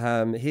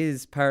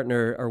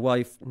partner or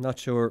wife, not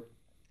sure,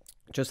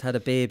 just had a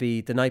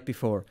baby the night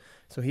before.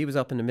 So he was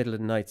up in the middle of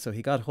the night. So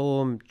he got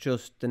home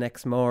just the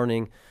next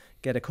morning,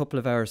 get a couple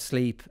of hours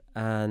sleep,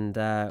 and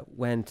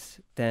went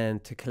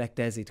then to collect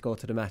Dessie to go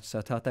to the match. So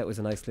I thought that was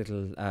a nice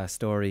little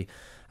story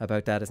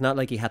about that. It's not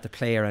like he had to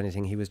play or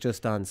anything. He was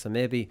just on. So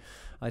maybe,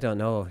 I don't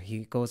know,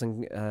 he goes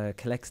and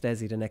collects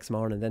Dessie the next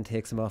morning, then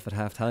takes him off at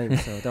half time.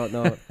 So I don't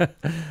know.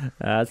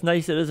 It's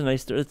nice. It is a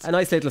nice story. It's a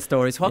nice little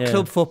story. It's what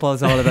club football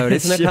is all about,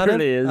 isn't it,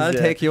 Conan? Is, I'll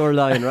take your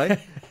line, right?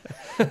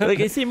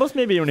 Like, I see, most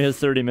maybe only has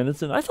 30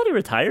 minutes, and I thought he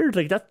retired.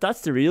 Like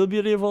that's the real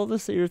beauty of all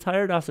this. He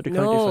retired after the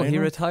county final. No, he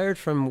retired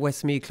from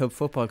Westmeath Club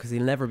Football because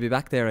he'll never be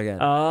back there again.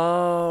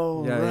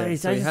 Oh, yeah, right. Yeah.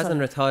 So he hasn't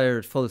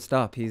retired full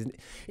stop.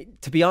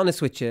 To be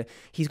honest with you,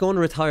 he's going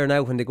to retire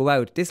now when they go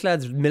out. This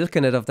lad's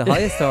milking it of the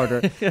highest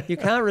order. You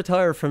can't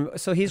retire from.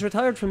 So he's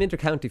retired from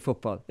intercounty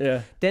football.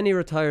 Yeah. Then he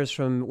retires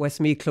from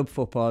Westmeath Club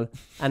Football,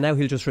 and now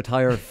he'll just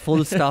retire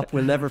full stop.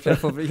 Will never play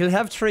football. He'll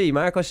have 3.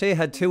 Mark O'Shea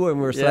had 2, and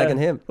we were slagging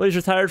him. Well, he's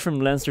retired from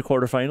Leinster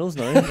quarterfinals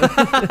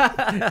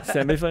now.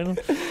 Semi-final.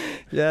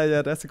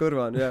 Yeah, that's a good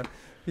one. Yeah,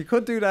 he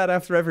could do that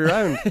after every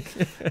round.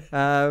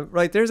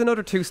 Right, there's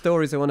another 2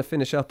 stories I want to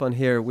finish up on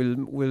here.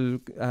 We'll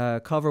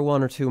cover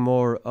 1 or 2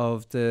 more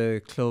of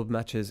the club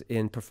matches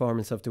in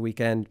performance of the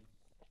weekend.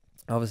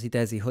 Obviously,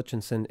 Dessie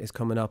Hutchinson is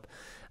coming up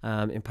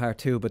in part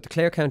 2, but the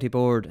Clare County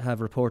Board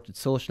have reported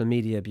social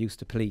media abuse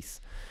to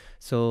police.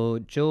 So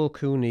Joe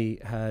Cooney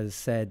has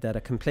said that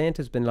a complaint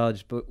has been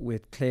lodged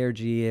with Clare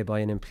GAA by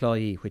an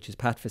employee, which is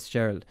Pat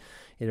Fitzgerald.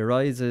 It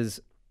arises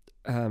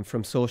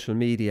from social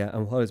media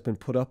and what has been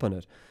put up on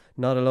it,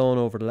 not alone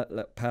over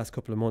the past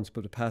couple of months,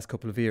 but the past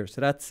couple of years. So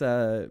that's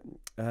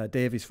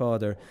Davy's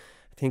father.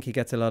 I think he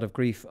gets a lot of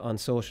grief on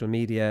social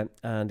media,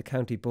 and the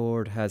county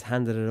board has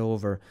handed it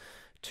over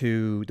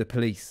to the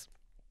police.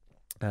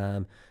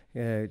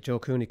 Joe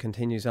Cooney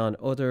continues on.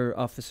 Other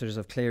officers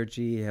of Clare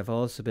GAA have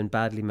also been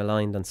badly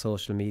maligned on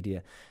social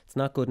media. It's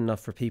not good enough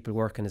for people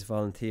working as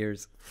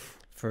volunteers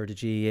for the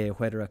GAA,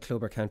 whether at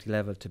club or county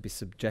level, to be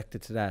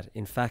subjected to that.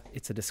 In fact,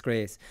 it's a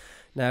disgrace.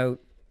 Now,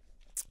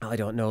 I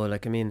don't know.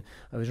 Like, I mean,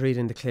 I was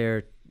reading the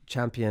Clare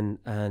Champion,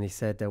 and he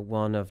said that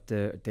one of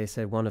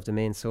the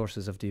main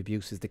sources of the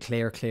abuse is the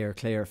Clare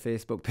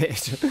Facebook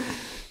page.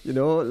 You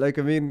know, like,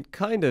 I mean,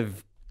 kind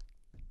of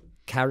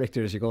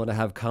characters you're going to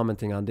have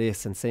commenting on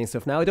this and saying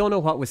stuff. Now, I don't know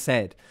what was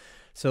said,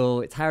 so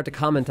it's hard to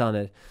comment on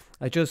it.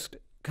 I just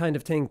kind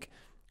of think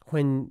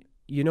when,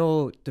 you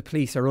know, the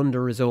police are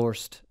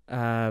under-resourced,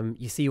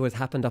 you see what's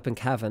happened up in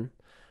Cavan,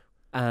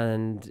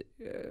 and,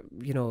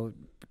 you know,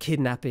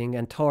 kidnapping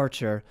and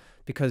torture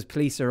because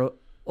police are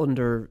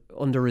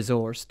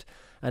under-resourced,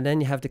 and then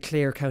you have the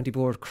Clare County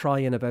Board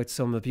crying about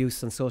some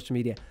abuse on social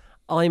media.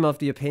 I'm of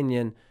the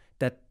opinion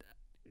that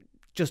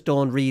just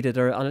don't read it,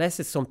 or unless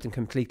it's something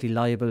completely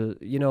libel,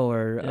 you know,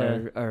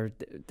 or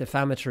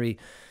defamatory.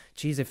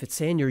 Geez, if it's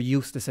saying you're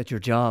useless at your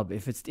job,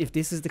 if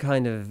this is the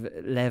kind of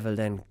level,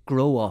 then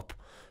grow up.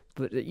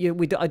 But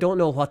I don't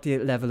know what the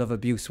level of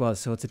abuse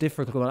was, so it's a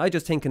difficult one. I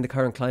just think in the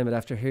current climate,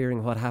 after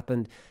hearing what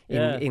happened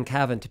in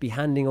Cavan, to be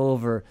handing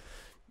over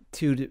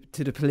to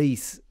the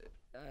police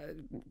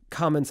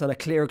comments on a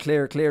clear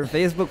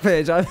Facebook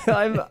page,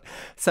 I'm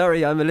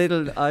sorry,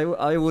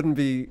 I wouldn't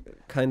be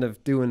kind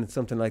of doing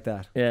something like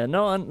that. Yeah,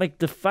 no, and like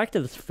the fact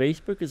that it's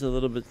Facebook is a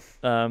little bit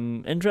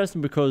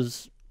interesting,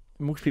 because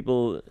most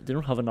people, they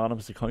don't have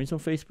anonymous accounts on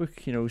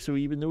Facebook, you know, so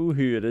you would know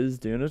who it is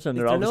doing it, and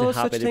they're there obviously no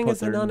happy such to thing put as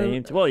their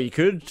name. Well, you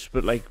could,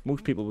 but like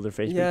most people with their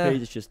Facebook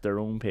page, it's just their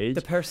own page.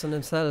 The person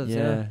themselves.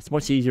 Yeah. It's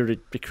much easier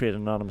to create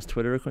an anonymous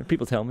Twitter account.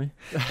 People tell me.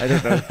 I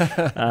don't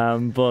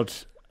know.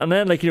 But and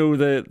then like, you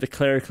know, the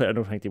Clare, I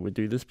don't think they would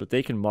do this, but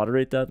they can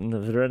moderate that,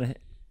 and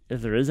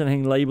if there is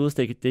anything libelous,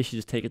 they should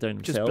just take it down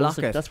themselves. Just block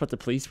it. That's what the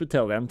police would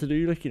tell them to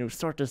do. Like, you know,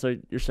 sort this out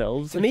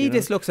yourselves. To me,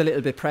 this looks a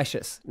little bit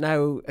precious.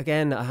 Now,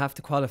 again, I have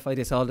to qualify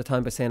this all the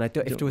time by saying if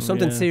there was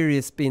something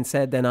serious being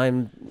said, then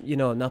I'm, you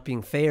know, not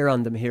being fair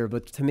on them here.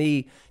 But to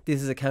me,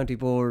 this is a county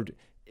board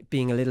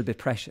being a little bit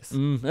precious.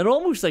 It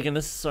almost like, and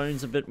this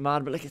sounds a bit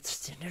mad, but like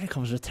it nearly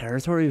comes with the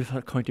territory of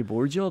a county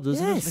board job,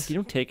 doesn't it? Like, you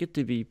don't take it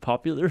to be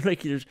popular.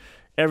 Like, there's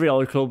every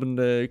other club in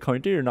the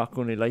county are not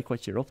going to like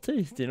what you're up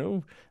to, you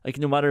know, like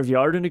no matter if you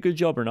are doing a good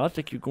job or not,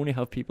 like you're going to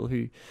have people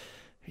who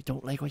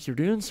don't like what you're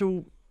doing.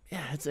 So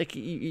yeah, it's like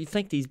you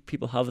think these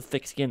people have a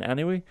thick skin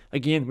anyway.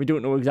 Again, we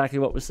don't know exactly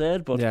what was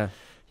said, but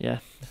yeah,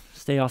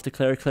 stay off the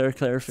Clare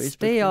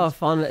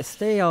Facebook.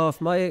 Stay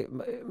off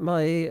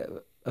my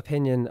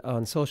opinion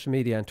on social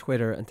media and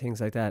Twitter and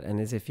things like that,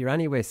 and is if you're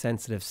anyway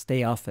sensitive,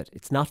 stay off it.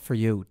 It's not for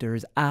you.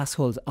 There's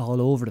assholes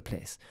all over the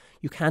place.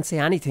 You can't say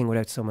anything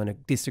without someone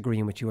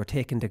disagreeing with you or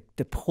taking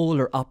the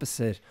polar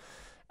opposite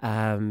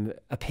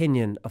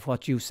opinion of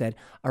what you said,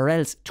 or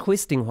else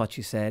twisting what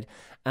you said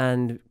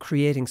and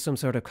creating some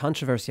sort of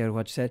controversy out of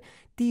what you said.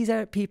 These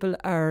people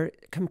are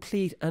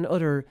complete and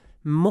utter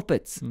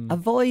muppets.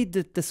 Avoid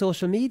the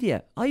social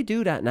media. I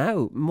do that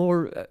now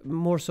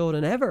more so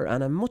than ever,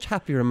 and I'm much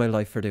happier in my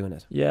life for doing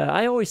it. Yeah,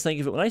 I always think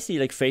of it when I see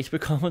like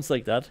Facebook comments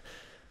like that.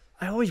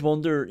 I always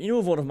wonder, you know,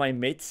 if one of my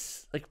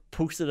mates like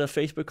posted a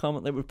Facebook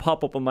comment that would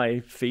pop up on my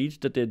feed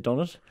that they'd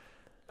done it,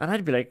 and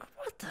I'd be like,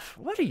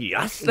 what are you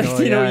at? Like,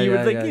 you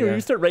would think,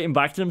 you start writing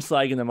back to them,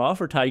 slagging them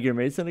off, or tag your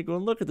mates and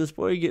going, look at this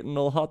boy getting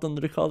all hot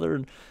under the collar.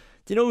 And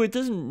you know, it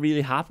doesn't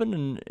really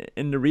happen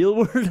in the real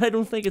world. I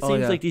don't think. It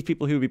seems like these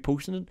people who be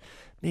posting it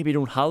maybe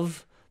don't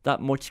have that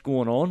much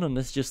going on, and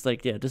it's just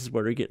like, this is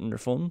where they're getting their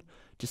fun,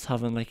 just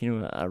having like, you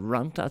know, a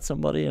rant at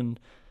somebody, and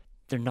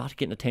they're not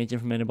getting attention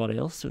from anybody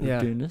else, so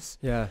they're doing this.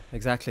 Yeah,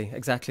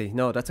 exactly.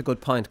 No, that's a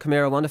good point. Come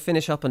here, I want to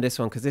finish up on this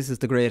one because this is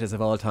the greatest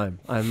of all time.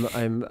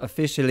 I'm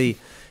officially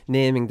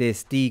naming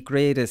this the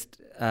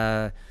greatest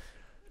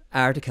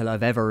article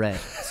I've ever read.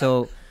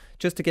 So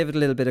just to give it a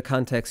little bit of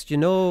context, you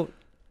know,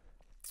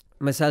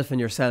 myself and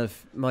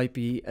yourself might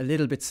be a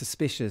little bit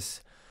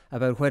suspicious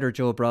about whether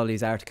Joe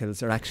Brolly's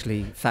articles are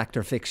actually fact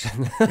or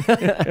fiction,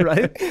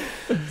 right?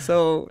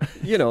 So,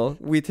 you know,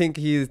 we think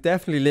he is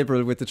definitely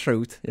liberal with the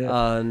truth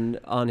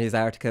on his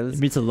articles. It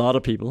meets a lot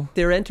of people.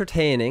 They're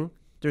entertaining,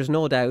 there's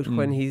no doubt.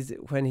 When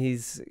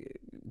he's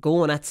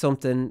going at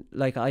something,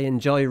 like, I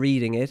enjoy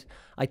reading it.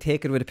 I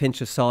take it with a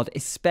pinch of salt,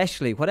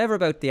 especially whatever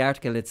about the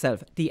article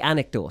itself, the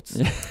anecdotes.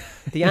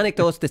 The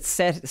anecdotes that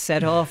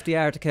set off the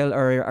article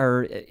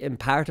or in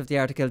part of the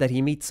article, that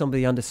he meets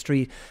somebody on the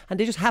street and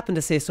they just happen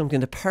to say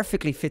something that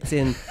perfectly fits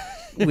in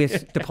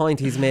with the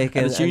point he's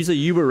making. And it's usually,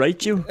 you were right,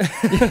 Joe.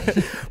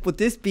 But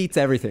this beats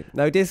everything.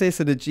 Now, this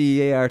isn't a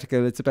GAA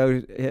article. It's about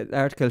an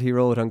article he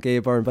wrote on Gay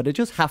Byrne, but I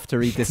just have to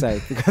read this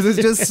out because it's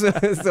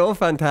just so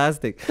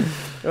fantastic.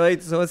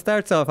 Right, so it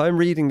starts off, I'm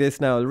reading this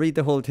now. I'll read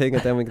the whole thing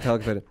and then we can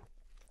talk about it.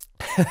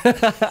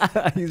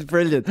 He's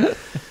brilliant.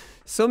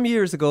 Some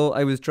years ago,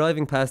 I was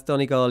driving past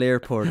Donegal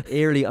Airport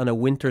early on a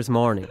winter's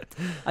morning.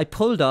 I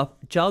pulled up,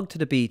 jogged to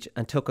the beach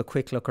and took a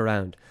quick look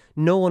around.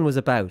 No one was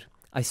about.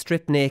 I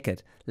stripped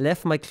naked,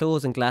 left my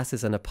clothes and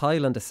glasses on a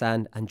pile on the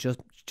sand and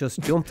just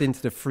jumped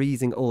into the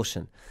freezing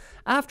ocean.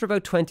 After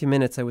about 20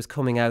 minutes, I was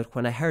coming out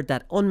when I heard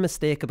that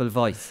unmistakable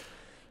voice.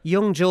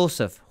 Young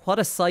Joseph, what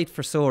a sight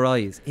for sore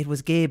eyes. It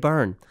was Gay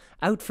Byrne,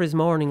 out for his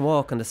morning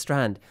walk on the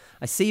strand.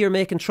 I see you're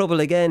making trouble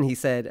again, he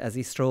said as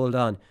he strolled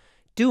on.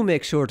 Do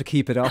make sure to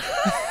keep it up.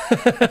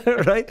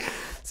 Right?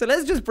 So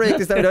let's just break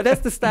this down. Now,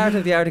 that's the start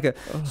of the article.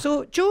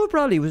 So Joe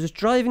Brolly was just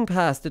driving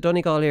past the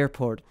Donegal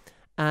Airport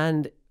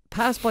and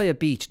passed by a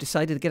beach,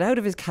 decided to get out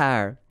of his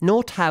car,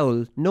 no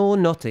towel, no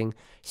nothing,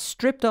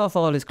 stripped off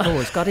all his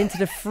clothes, got into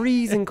the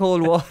freezing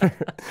cold water.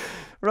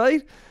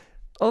 Right?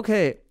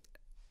 Okay.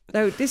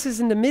 Now, this is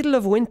in the middle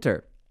of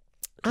winter.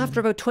 After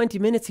about 20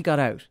 minutes, he got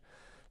out.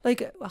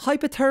 Like,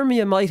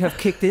 hypothermia might have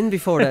kicked in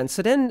before then.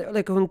 So then,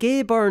 like, when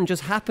Gay Byrne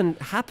just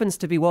happens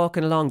to be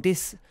walking along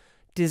this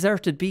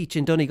deserted beach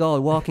in Donegal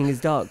walking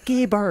his dog,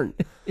 Gay Byrne,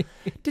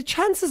 the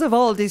chances of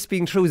all this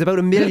being true is about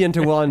 1,000,000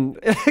 to 1.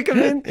 Like, I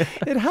mean,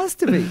 it has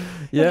to be.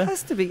 It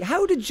has to be.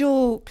 How did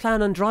Joe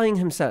plan on drying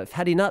himself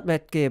had he not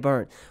met Gay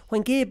Byrne?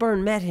 When Gay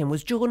Byrne met him,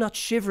 was Joe not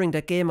shivering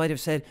that Gay might have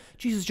said,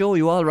 Jesus, Joe,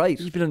 you all right?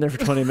 You've been in there for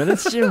 20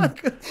 minutes, Joe.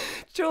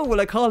 Joe, will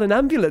I call an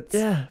ambulance?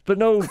 Yeah, but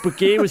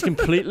Gay was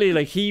completely,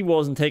 like, he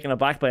wasn't taken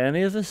aback by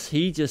any of this.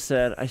 He just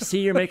said, I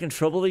see you're making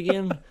trouble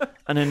again.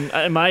 And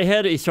in my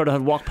head, he sort of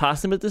had walked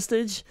past him at this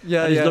stage.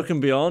 Yeah, and he's looking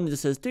beyond and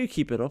just says, do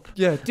keep it up.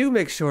 Yeah, do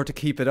make sure to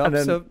keep it up.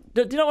 Then, so,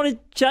 do you not want to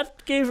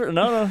chat, Gay?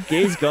 No,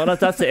 Gay's gone.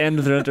 That's the end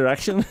of their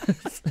interaction.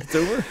 It's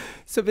over.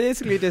 So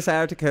basically this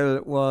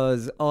article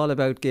was all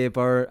about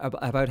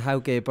about how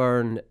Gay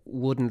Byrne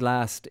wouldn't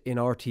last in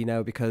RT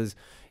now because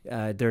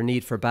their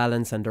need for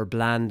balance and they're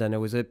bland, and it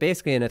was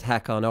basically an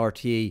attack on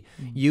RTE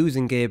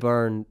using Gay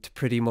Byrne to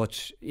pretty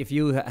much, if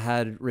you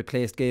had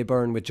replaced Gay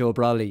Byrne with Joe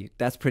Brolly,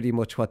 that's pretty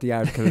much what the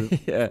article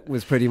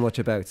was pretty much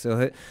about.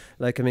 So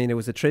like, I mean, it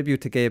was a tribute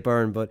to Gay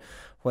Byrne, but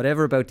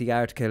whatever about the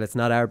article, it's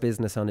not our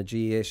business on a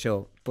GAA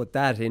show. But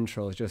that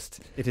intro is just,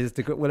 it is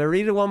the good. Will I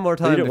read it one more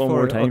time? Read it one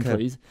more time,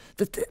 please.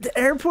 The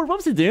airport, what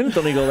was he doing at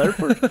Donegal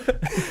Airport?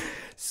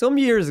 Some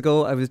years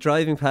ago, I was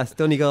driving past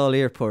Donegal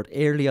Airport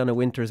early on a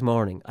winter's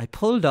morning. I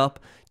pulled up,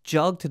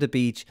 jogged to the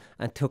beach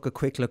and took a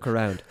quick look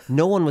around.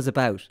 No one was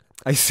about.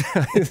 I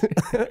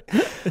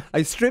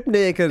stripped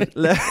naked,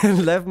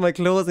 left my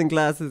clothes and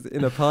glasses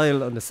in a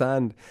pile on the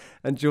sand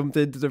and jumped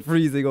into the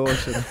freezing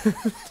ocean.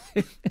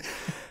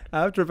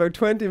 After about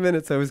 20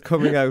 minutes I was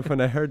coming out when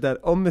I heard that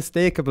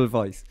unmistakable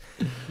voice.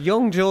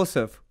 Young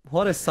Joseph,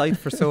 what a sight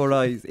for sore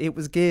eyes. It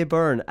was Gay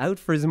Byrne out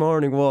for his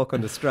morning walk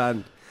on the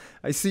strand.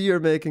 I see you're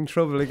making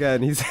trouble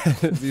again, he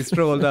said as he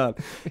strolled on.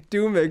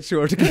 Do make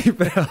sure to keep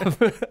it up.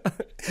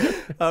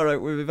 Alright,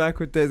 we'll be back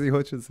with Dessie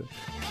Hutchinson.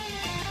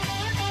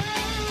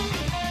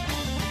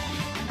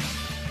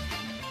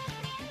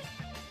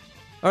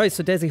 Alright,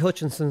 so Dessie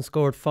Hutchinson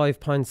scored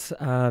 5 points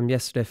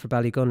yesterday for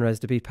Ballygunner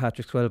to beat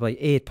Patrickswell by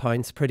 8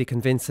 points. Pretty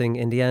convincing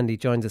in the end. He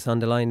joins us on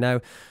the line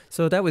now.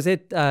 So that was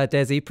it,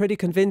 Dessie. Pretty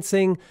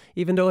convincing,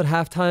 even though at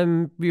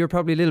half-time you were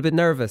probably a little bit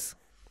nervous.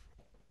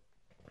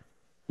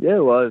 Yeah,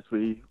 it was.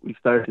 We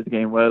started the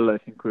game well. I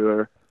think we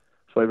were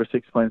 5 or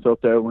 6 points up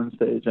there at one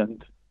stage,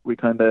 and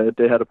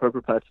they had a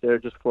purple patch there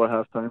just before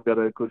half time, got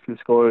a good few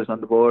scores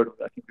on the board.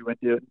 I think we went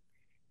to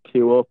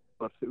queue up,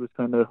 but it was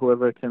kind of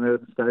whoever came out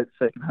and started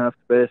the second half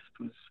the best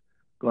was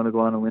going to go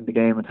on and win the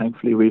game, and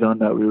thankfully we done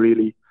that. We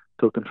really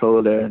took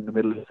control there in the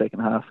middle of the second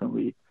half, and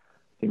I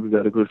think we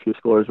got a good few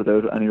scores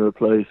without any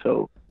reply,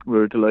 so we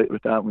were delighted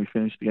with that, and we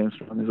finished the game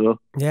strong as well.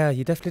 Yeah,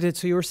 you definitely did.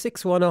 So you were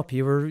 6-1 up.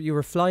 You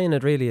were flying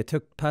it really. It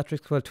took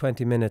Patrickswell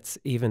 20 minutes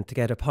even to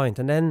get a point,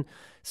 and then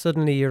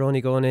suddenly you're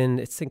only going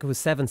in, I think it was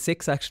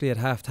 7-6 actually at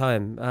half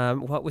time.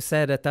 What was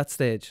said at that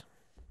stage?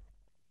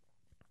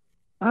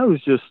 I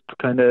was just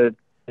kind of,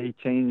 they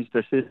changed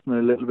their system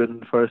a little bit in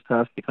the first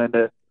half. They kind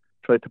of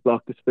tried to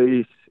block the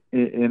space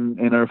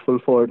in our full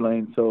forward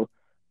line, so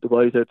the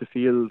boys out the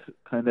field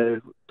kind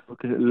of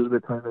took a little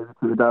bit of time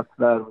to adapt to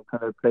that. We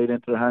kind of played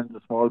into their hands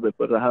a small bit,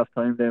 but at half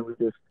time then we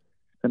just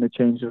kind of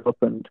changed it up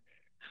and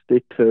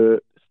stick to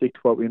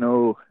what we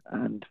know,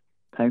 and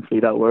thankfully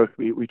that worked.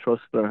 We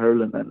trusted our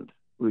hurling and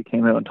we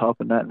came out on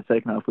top in that. In the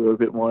second half we were a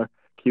bit more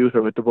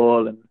cuter with the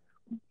ball and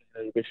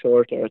a bit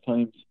shorter at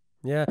times.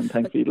 Yeah, and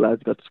thankfully the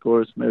lads got the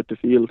scores from out the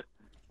field.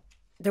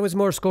 There was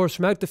more scores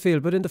from out the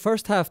field, but in the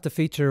first half the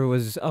feature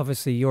was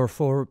obviously your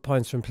 4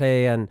 points from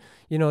play, and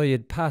you know,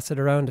 you'd pass it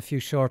around a few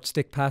short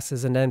stick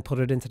passes and then put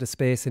it into the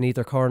space in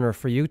either corner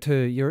for you to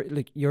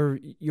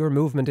your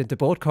movement into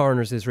both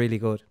corners is really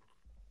good.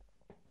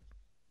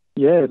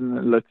 Yeah,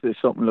 and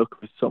it's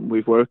something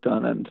we've worked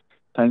on, and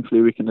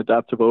thankfully we can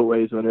adapt to both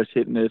ways, whether it's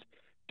hitting it,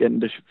 getting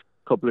the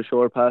couple of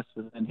short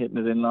passes and hitting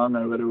it in long,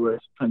 or whether we're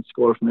trying to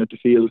score from out the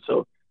field.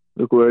 So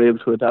look, we're able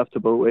to adapt to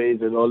both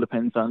ways. It all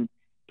depends on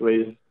the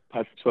way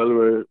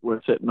Patrickswell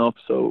were setting up,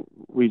 so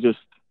we just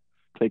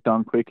clicked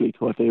on quickly to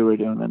what they were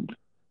doing, and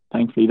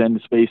thankfully then the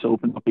space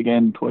opened up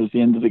again towards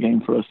the end of the game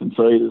for us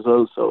inside as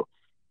well, so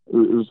it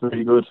was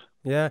very good.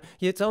 Yeah,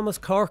 it's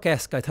almost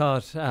Cork-esque, I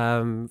thought,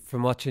 from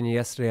watching you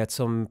yesterday at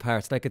some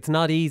parts. Like, it's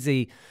not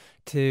easy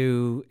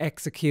to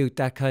execute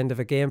that kind of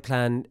a game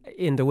plan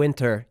in the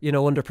winter, you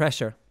know, under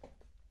pressure.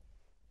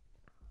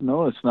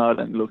 No, it's not,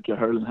 and look, your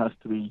hurling has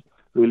to be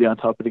really on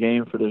top of the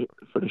game for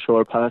the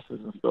short passes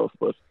and stuff,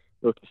 but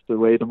look, it's the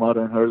way the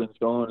modern hurling's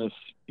going. Is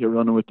you're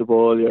running with the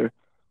ball,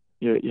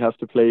 you have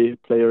to play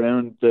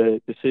around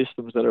the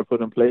systems that are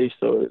put in place.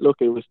 So look,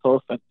 it was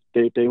tough, and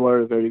they were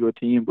a very good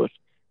team, but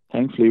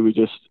thankfully we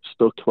just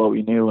stuck to what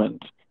we knew, and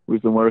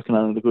we've been working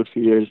on it a good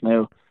few years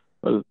now.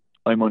 Well,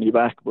 I'm only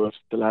back, but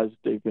the lads,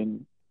 they've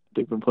been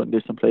putting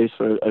this in place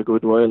for a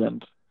good while,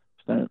 and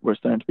we're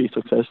starting to be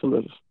successful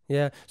with it.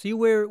 Yeah, so you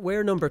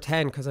wear number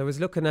 10, because I was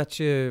looking at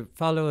you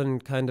following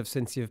kind of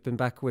since you've been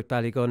back with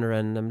Ballygunner,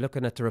 and I'm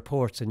looking at the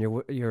reports, and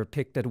you're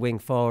picked at wing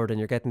forward and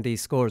you're getting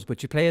these scores,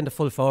 but you play in the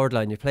full forward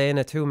line, you're playing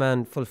a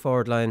 2-man full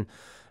forward line,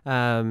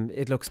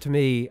 it looks to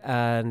me,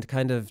 and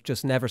kind of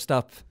just never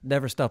stop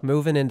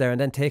moving in there and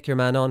then take your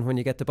man on when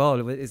you get the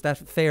ball. Is that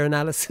fair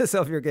analysis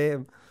of your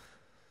game?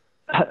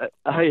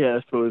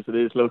 I suppose it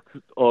is. Look,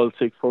 all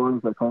 6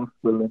 forwards are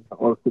comfortable in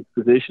all 6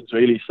 positions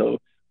really, so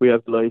we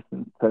have the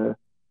license to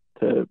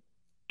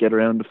get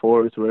around the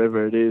forwards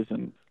wherever it is.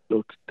 And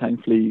look,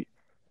 thankfully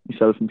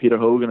myself and Peter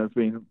Hogan have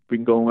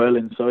been going well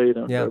inside,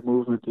 and our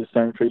movement is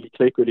starting to really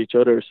click with each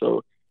other,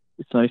 so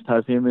it's nice to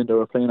have him in there.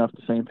 We're playing off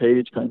the same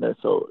page kind of,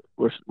 so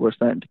we're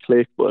starting to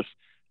click. But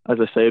as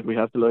I said, we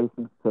have the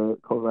license to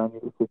cover any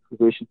of the 6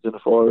 positions in the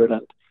forward,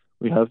 and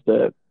we have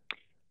the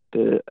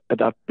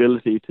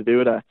adaptability to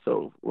do that,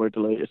 so we're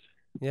delighted.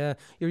 Yeah,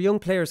 your young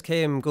players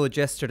came good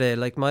yesterday.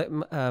 Like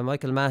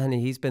Michael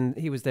Mahoney,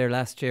 he was there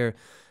last year.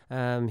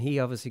 He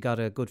obviously got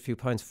a good few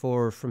points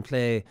from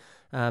play,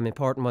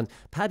 important ones.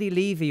 Paddy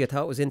Levy, I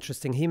thought was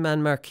interesting. He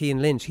man-marked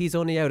Cian Lynch. He's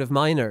only out of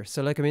minor,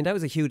 so that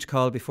was a huge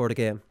call before the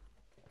game.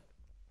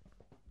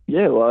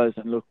 Yeah, it was.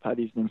 And look,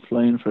 Paddy's been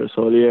flying for us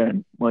all year.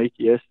 And Mike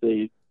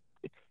yesterday,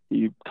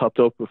 he topped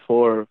up with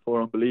four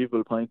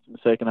unbelievable points in the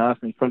second half.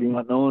 And he's probably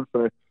not known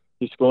for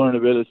his scoring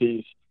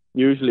abilities.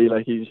 Usually,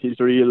 like he's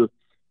a real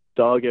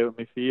dog out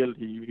in midfield.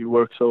 He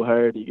works so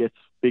hard. He gets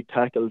big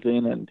tackles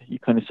in, and he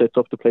kind of sets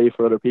up the play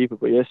for other people.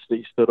 But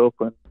yesterday, he stood up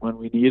when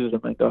we needed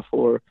him and got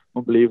four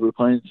unbelievable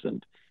points.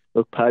 And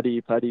look,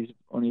 Paddy's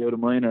only out of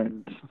minor,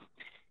 and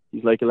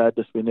he's like a lad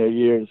that's been there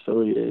years.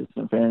 So he is,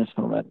 in fairness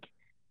to him, and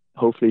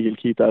hopefully he'll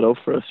keep that up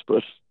for us.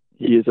 But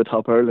he is a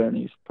top hurler, and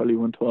he's probably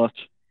one to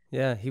watch.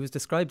 Yeah, he was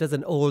described as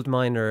an old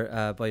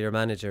minor by your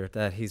manager,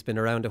 that he's been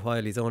around a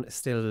while. He's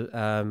still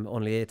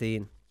only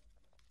 18.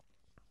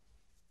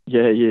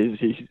 Yeah, he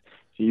is.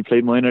 He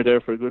played minor there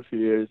for a good few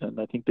years, and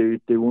I think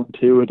they won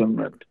two of them,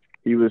 and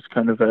he was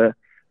kind of a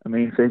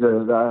main figure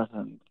of that.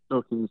 And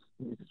look, he's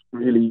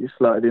really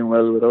slotted in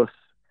well with us.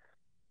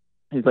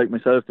 He's like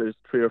myself. There's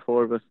 3 or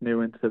 4 of us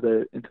new into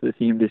the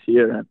team this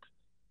year, and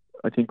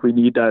I think we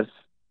need that.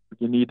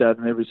 You need that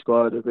in every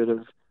squad, a bit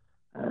of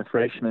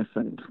freshness,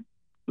 and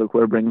look,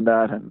 we're bringing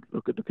that. And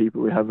look at the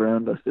people we have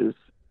around us is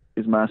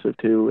massive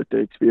too, with the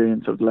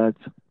experience of the lads.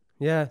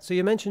 Yeah, so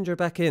you mentioned you're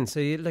back in.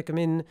 So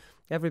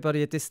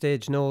everybody at this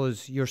stage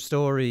knows your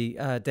story,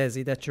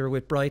 Dessie, that you're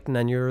with Brighton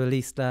and you were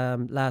released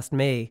last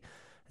May.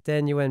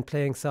 Then you went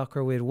playing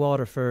soccer with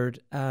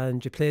Waterford,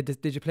 and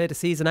did you play the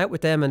season out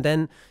with them? And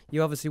then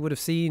you obviously would have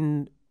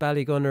seen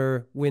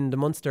Ballygunner win the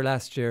Munster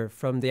last year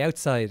from the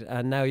outside,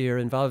 and now you're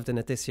involved in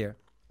it this year.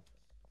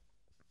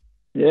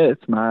 Yeah,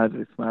 it's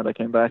mad. I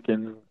came back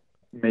in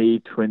May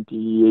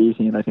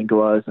 2018, I think it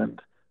was,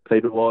 and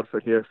played with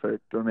Waterford here for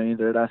the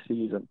remainder of that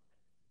season.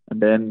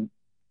 And then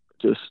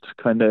just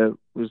kind of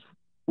was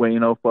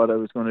weighing up what I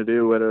was going to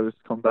do, whether I was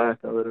to come back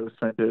or whether I was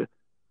trying to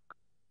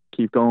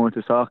keep going with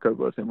the soccer.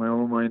 But in my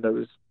own mind, I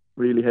was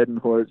really heading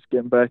towards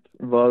getting back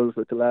involved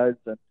with the lads,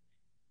 and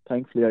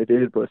thankfully I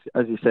did. But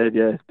as you said,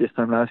 yeah, this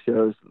time last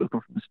year I was looking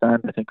from the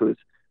stand. I think it was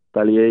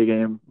Ballyea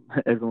game.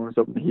 Everyone was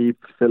up in the heap.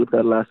 Philip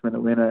got a last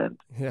minute winner, and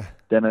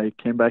then I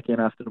came back in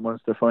after the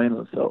Munster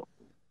final. So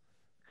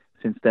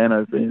since then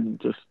I've been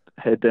just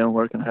head down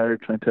working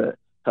hard, trying to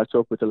catch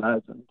up with the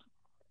lads, and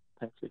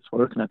thankfully it's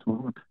working at the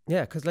moment.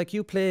 Yeah, because like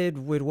you played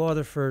with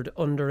Waterford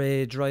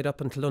underage right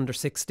up until under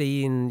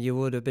 16. You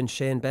would have been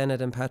Shane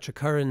Bennett and Patrick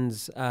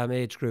Curran's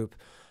age group.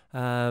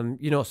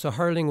 So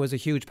hurling was a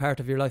huge part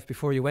of your life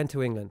before you went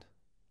to England.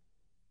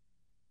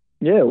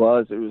 Yeah, it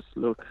was.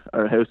 Look,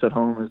 our house at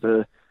home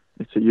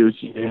it's a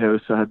huge GAA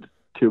house. I had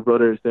 2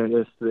 brothers there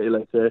yesterday.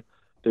 Like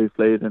they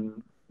played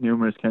in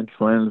numerous county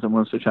finals and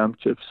Munster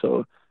championships.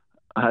 So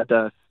I had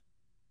that.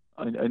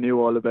 I knew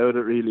all about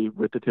it really,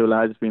 with the 2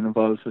 lads being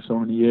involved for so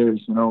many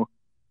years,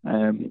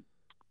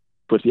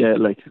 But yeah,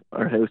 like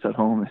our house at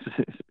home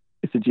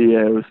it's a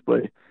GAA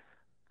house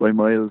by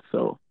miles,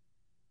 so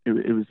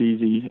it was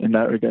easy in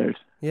that regard.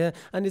 Yeah,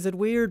 and is it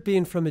weird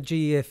being from a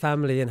GAA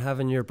family and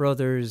having your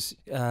brothers,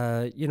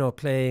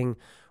 playing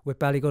with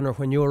Ballygunner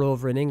when you're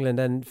over in England?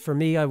 And for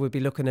me, I would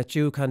be looking at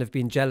you kind of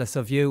being jealous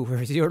of you,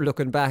 whereas you're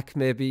looking back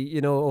maybe,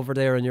 over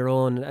there on your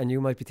own, and you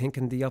might be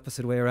thinking the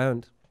opposite way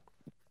around.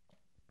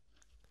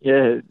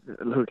 Yeah,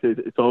 look,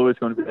 it's always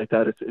going to be like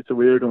that. It's a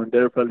weird one.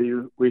 They're probably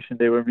wishing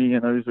they were me,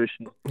 and I was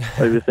wishing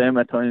I was them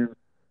at times.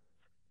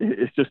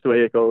 It's just the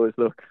way it goes.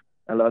 Look,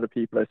 a lot of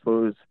people, I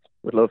suppose,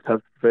 would love to have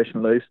a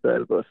professional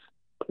lifestyle, but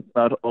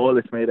not all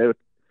it's made out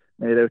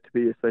to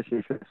be, especially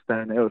if you're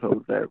starting out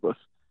over there. But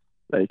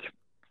like,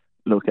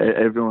 look,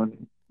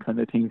 everyone kind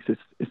of thinks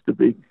it's the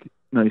big,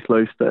 nice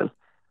lifestyle,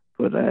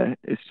 but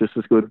it's just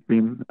as good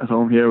being at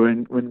home here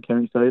winning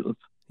county titles.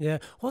 Yeah.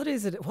 What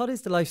is it? What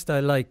is the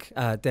lifestyle like,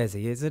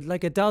 Dessie? Is it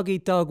like a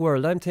dog-eat-dog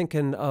world? I'm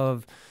thinking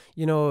of,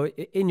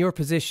 in your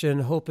position,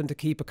 hoping to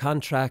keep a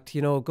contract,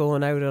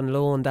 going out on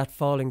loan, that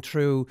falling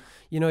through.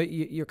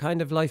 Your kind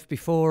of life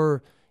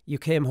before you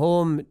came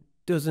home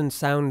doesn't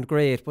sound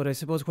great, but I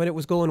suppose when it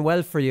was going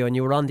well for you and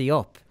you were on the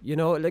up,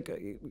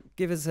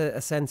 give us a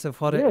sense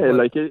of what it...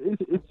 Yeah,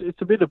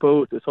 it's a bit of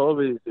both. It's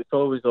always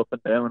up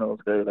and down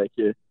over there. Like,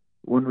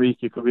 one week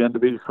you could be on the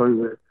biggest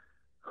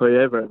high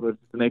ever, but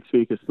the next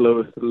week it's the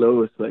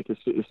lowest. Like,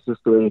 it's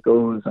just the way it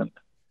goes, and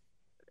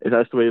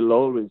that's the way it'll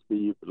always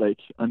be. Like,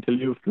 until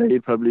you've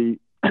played probably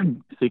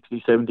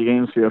 60, 70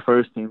 games for your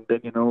first team,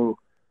 then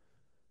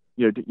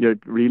you're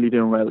really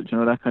doing well,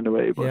 that kind of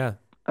way. But yeah,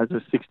 as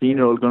a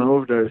 16-year-old going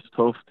over there, it's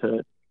tough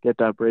to get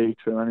that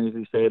breakthrough, and as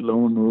you say,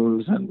 loan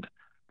moves and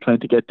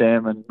trying to get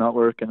them and not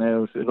working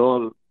out. It's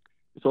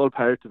all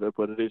part of it,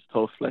 but it is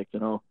tough,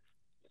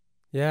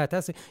 Yeah,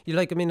 that's it.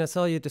 I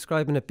saw you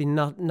describing it being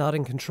not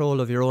in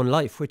control of your own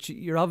life, which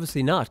you're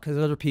obviously not, because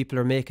other people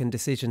are making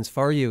decisions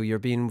for you. You're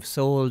being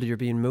sold, you're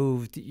being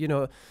moved.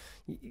 You're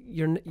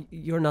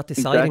not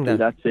deciding exactly, that.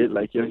 That's it.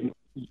 Like,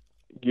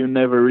 you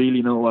never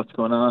really know what's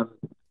going on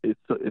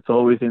it's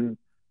always in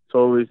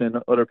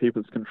other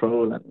people's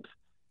control. And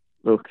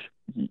look,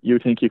 you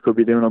think you could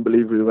be doing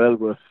unbelievably well,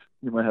 but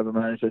you might have a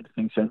manager that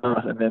thinks you're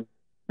not, and then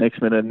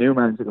next minute a new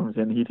manager comes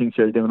in, he thinks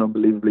you're doing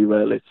unbelievably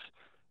well.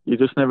 You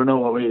just never know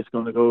what way it's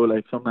going to go.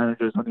 Like, some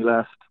managers only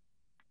last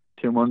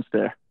 2 months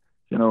there,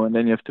 and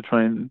then you have to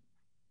try, and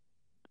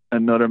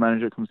another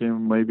manager comes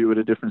in maybe with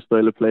a different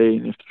style of play,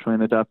 and you have to try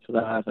and adapt to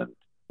that, and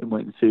it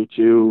mightn't suit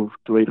you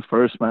the way the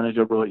first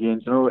manager brought you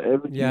in.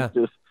 Everything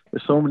just,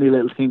 there's so many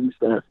little things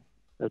that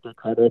get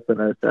caught up in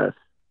it that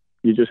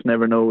you just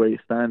never know where you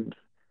stand.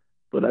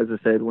 But as I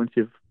said, once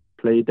you've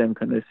played them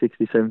kind of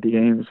 60, 70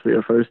 games for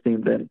your first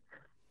team, then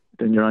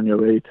you're on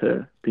your way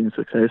to being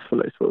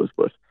successful, I suppose.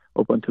 But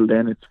up until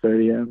then, it's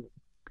very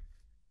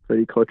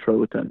very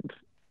cutthroat, and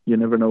you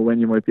never know when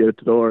you might be out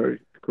the door.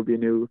 It could be a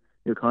new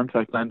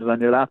contract landed on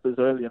your lap as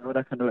well,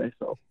 that kind of way.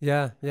 So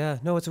yeah,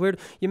 no, it's weird.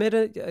 You made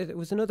it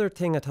was another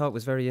thing I thought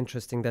was very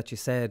interesting that you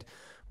said,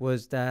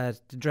 was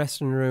that the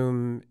dressing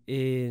room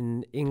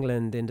in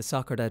England in the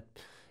soccer, that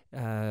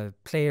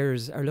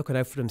players are looking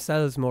out for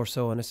themselves more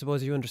so, and I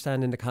suppose you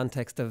understand in the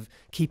context of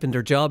keeping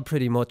their job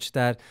pretty much,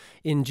 that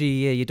in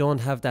GAA you don't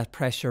have that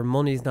pressure,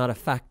 money's not a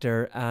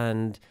factor,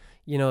 and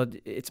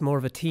it's more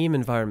of a team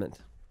environment.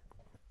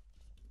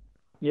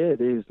 Yeah,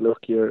 it is. Look,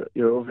 you're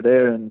over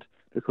there, and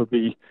there could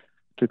be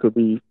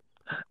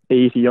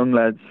 80 young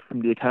lads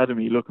from the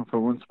academy looking for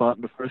one spot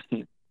in the first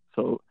team.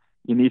 So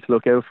you need to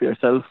look out for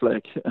yourself,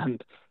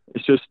 and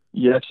it's just,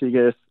 you actually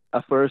get,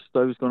 at first I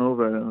was going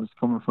over and I was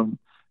coming from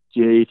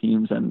GAA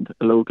teams and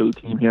a local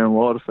team here in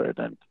Waterford,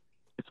 and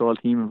it's all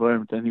team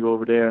environment. Then you go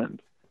over there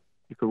and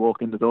you could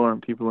walk in the door and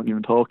people won't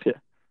even talk to you.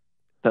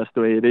 That's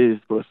the way it is.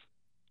 But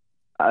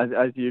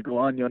as you go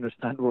on, you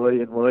understand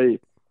why.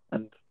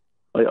 And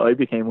I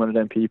became one of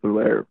them people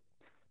where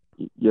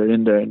you're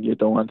in there and you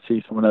don't want to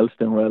see someone else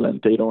doing well, and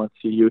they don't want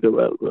to see you do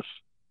well, but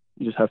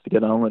you just have to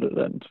get on with it,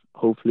 and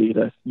hopefully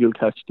that you'll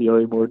catch the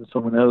eye more than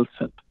someone else,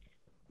 and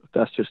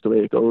that's just the way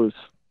it goes,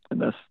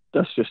 and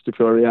that's just the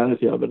pure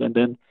reality of it. And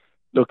then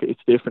look,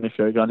 it's different if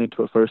you're gone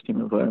into a first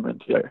team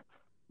environment. You're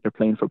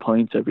playing for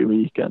points every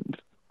week, and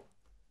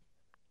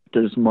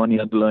there's money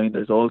on the line,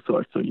 there's all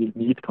sorts, so you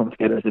need to come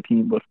together as a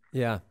team. But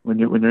when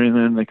you're in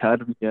an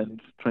academy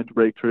and trying to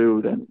break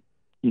through, then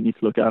you need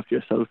to look after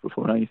yourself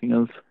before anything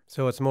else.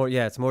 So it's more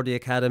the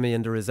academy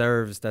and the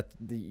reserves that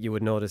you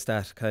would notice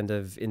that kind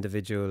of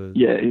individual.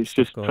 Yeah, it's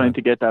just trying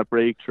to get that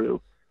breakthrough.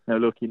 Now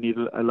look, you need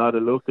a lot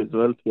of luck as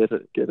well to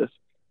get it.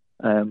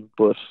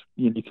 But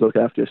you need to look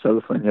after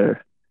yourself when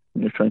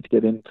you're trying to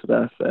get into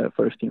that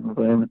first team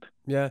environment.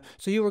 Yeah.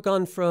 So you were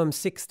gone from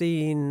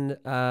 16,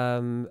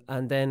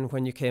 and then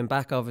when you came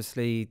back,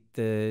 obviously,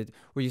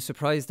 were you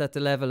surprised at the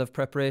level of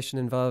preparation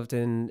involved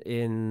in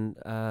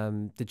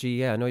the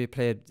GAA? I know you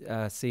played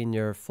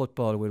senior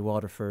football with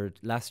Waterford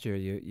last year.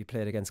 You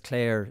played against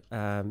Clare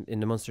in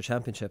the Munster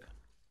Championship.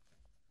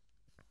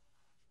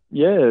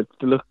 Yeah.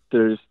 Look,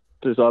 there's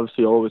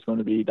obviously always going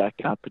to be that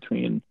gap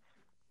between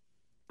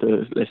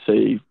the, let's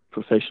say,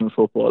 professional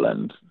football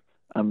and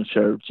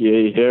amateur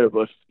GAA here,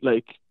 but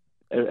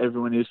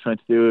everyone is trying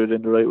to do it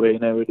in the right way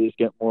nowadays,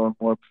 get more and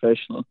more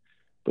professional.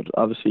 But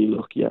obviously,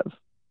 look,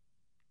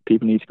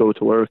 people need to go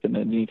to work and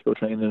then need to go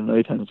train in the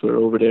night times, where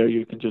over there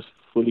you can just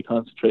fully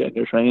concentrate on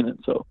your training.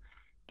 So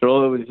there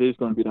always is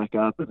going to be that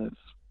gap, and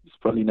it's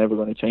probably never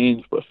going to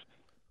change. But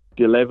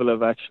the level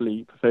of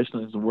actually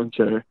professionalism once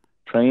you're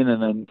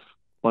training and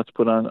what's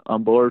put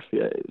on board for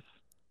you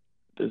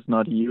there's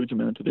not a huge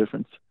amount of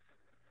difference.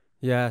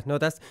 Yeah, no,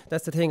 that's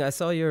the thing. I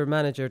saw your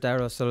manager,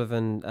 Darragh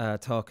O'Sullivan,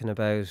 talking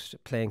about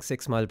playing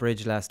 6 Mile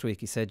Bridge last week.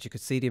 He said you could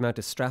see the amount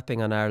of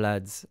strapping on our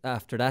lads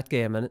after that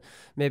game, and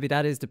maybe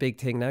that is the big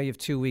thing. Now you have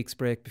 2 weeks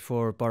break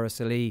before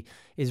Borrisoleigh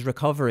is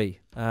recovery.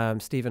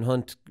 Stephen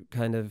Hunt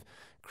kind of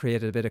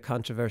created a bit of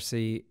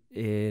controversy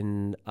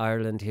in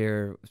Ireland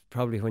here,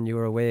 probably when you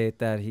were away,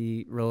 that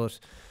he wrote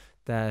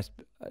that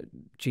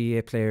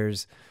GAA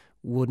players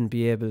wouldn't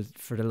be able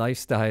for the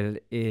lifestyle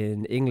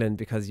in England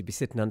because you'd be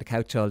sitting on the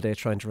couch all day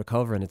trying to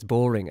recover and it's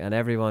boring, and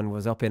everyone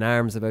was up in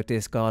arms about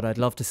this. God, I'd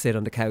love to sit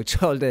on the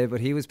couch all day.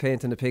 But he was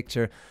painting a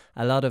picture.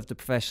 A lot of the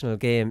professional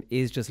game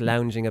is just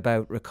lounging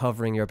about,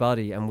 recovering your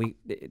body, and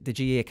the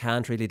GAA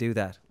can't really do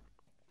that.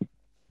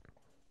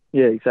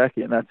 Yeah,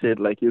 exactly, and that's it.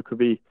 You could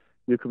be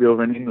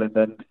over in England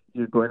and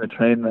you're going to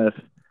train at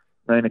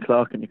 9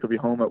 o'clock and you could be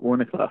home at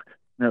 1 o'clock.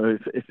 Now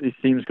it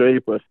seems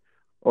great, but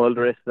all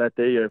the rest of that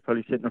day you're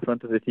probably sitting in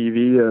front of the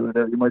TV or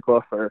whatever. You might go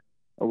off for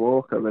a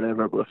walk or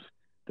whatever, but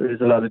there is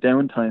a lot of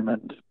downtime,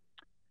 and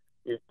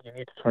you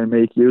need to try and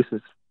make use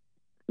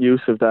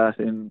of that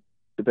in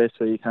the best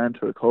way you can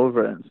to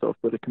recover and stuff.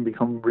 But it can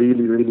become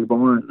really, really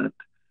boring, and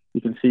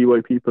you can see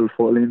why people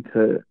fall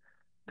into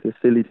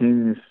silly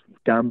things,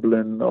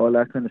 gambling, all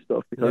that kind of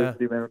stuff, because of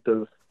the amount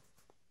of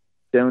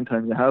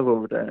downtime you have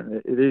over there.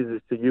 And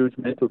it's a huge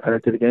mental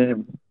part of the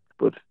game.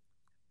 But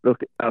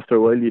look, after a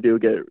while you do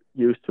get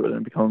used to it,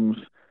 and it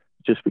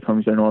just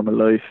becomes your normal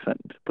life.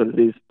 But it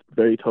is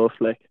very tough.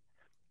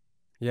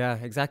 Yeah,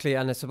 exactly.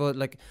 And I suppose,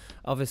 like,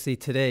 obviously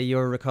today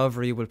your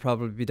recovery will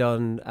probably be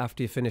done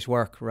after you finish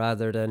work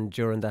rather than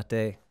during that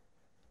day.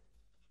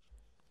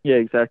 Yeah,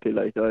 exactly.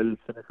 Like, I'll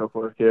finish up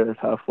work here at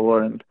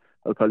 4:30, and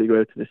I'll probably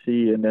go out to the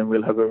sea, and then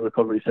we'll have a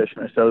recovery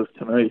session ourselves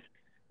tonight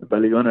in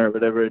Ballygunner or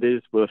whatever it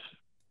is. But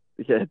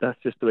yeah,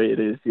 that's just the way it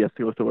is. You have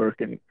to go to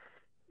work, and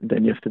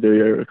then you have to do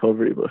your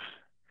recovery. But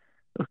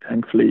look,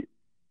 thankfully,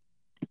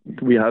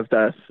 we have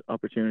that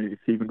opportunity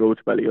to even go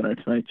to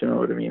Ballygunner tonight. You know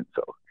what I mean?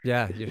 So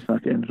yeah, it's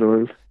not the end of the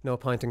world. No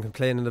point in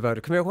complaining about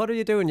it. Come here, what are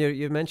you doing?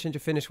 You mentioned you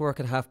finished work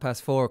at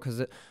 4:30,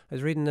 because I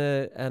was reading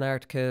an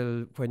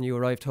article when you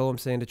arrived home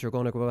saying that you're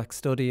going to go back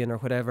studying or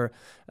whatever.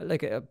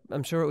 Like,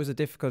 I'm sure it was a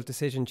difficult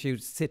decision to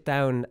sit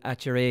down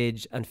at your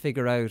age and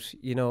figure out,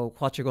 you know,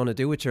 what you're going to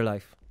do with your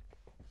life.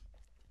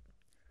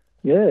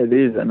 Yeah, it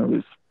is, and it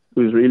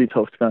was really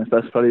tough, to be honest.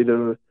 That's probably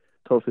the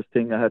toughest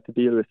thing I had to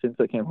deal with since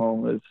I came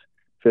home, was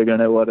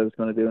figuring out what I was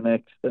going to do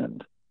next.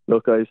 And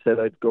look, I said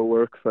I'd go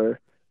work for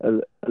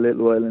a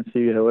little while and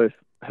see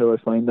how I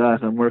find that.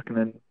 I'm working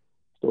in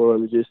store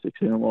logistics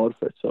here in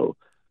Waterford, so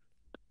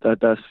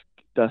that's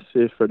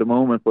it for the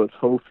moment. But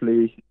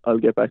hopefully I'll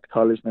get back to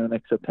college now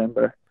next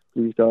September.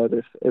 Please God,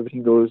 if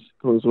everything goes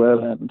well,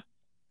 and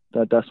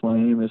that's my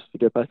aim, is to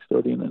get back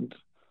studying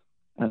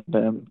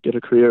and get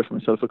a career for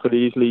myself. I could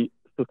easily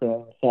stuck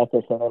around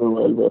soccer for another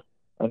while, but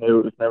I knew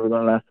it was never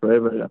going to last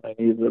forever, and I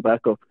needed a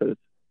backup, because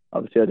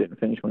obviously I didn't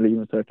finish my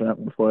leaving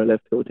cert before I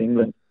left to go to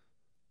England.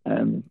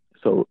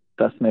 So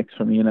that's next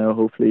for me now.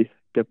 Hopefully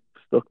get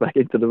stuck back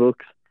into the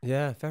books.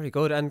 Yeah, very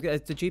good. And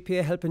is the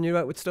GPA helping you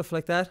out with stuff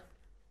like that?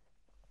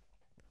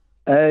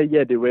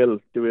 Yeah, they will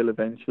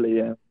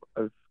eventually.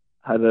 I've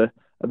had a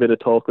bit of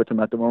talk with them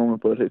at the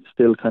moment, but it's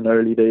still kind of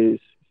early days.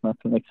 It's not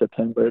till next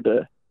September.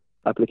 The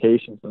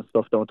applications and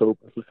stuff don't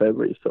open until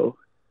February, so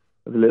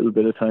I have a little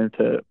bit of time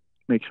to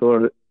make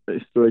sure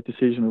it's the right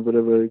decision of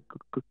whatever I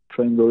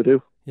try and go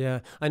do. Yeah,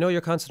 I know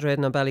you're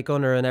concentrating on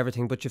Ballygunner and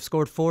everything, but you've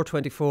scored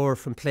 424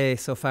 from play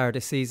so far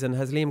this season.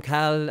 Has Liam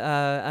Cal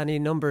any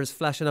numbers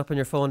flashing up on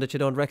your phone that you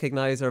don't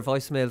recognise, or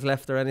voicemails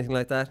left or anything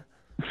like that?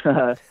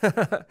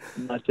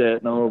 Not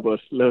yet, no, but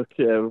look,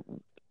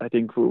 I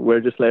think we're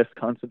just left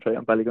to concentrate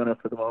on Ballygunner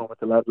for the moment.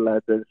 A lot of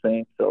lads are the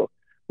same, so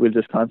we'll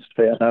just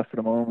concentrate on that for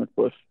the moment.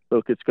 But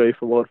look, it's great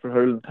for Waterford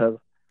hurling to have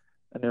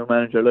a new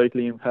manager like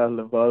Liam Cal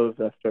involved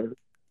after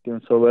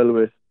doing so well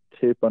with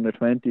Tip under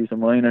 20s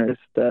and minors.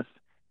 That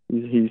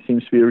he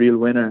seems to be a real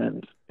winner,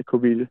 and it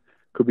could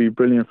be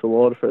brilliant for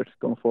Waterford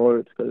going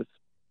forward, because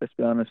let's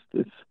be honest,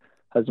 it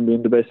hasn't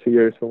been the best few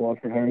years for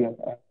Waterford hurling,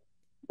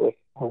 but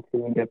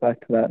hopefully we'll get back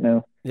to that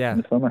now in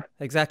the summer.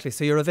 Exactly.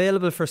 So you're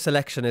available for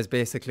selection is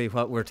basically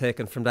what we're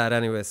taking from that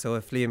anyway. So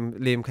if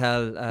Liam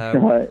Cal,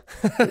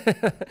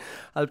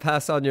 I'll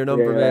pass on your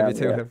number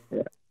to him.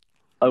 Yeah.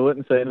 I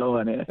wouldn't say no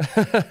anyway.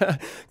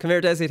 Come here,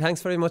 Dessie.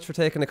 Thanks very much for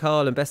taking the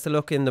call, and best of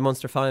luck in the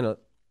Munster final.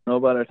 No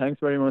bother. Thanks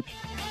very much.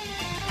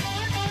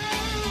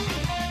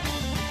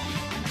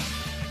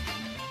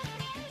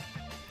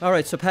 All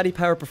right, so Paddy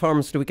Power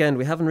Performance of the Weekend.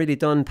 We haven't really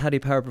done Paddy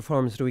Power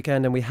Performance of the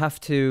Weekend, and we have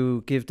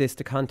to give this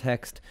the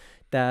context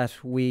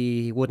that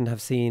we wouldn't have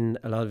seen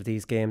a lot of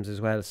these games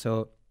as well.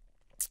 So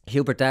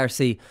Hubert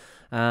Darcy,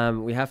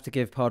 we have to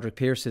give Padraig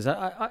Pearce's.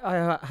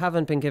 I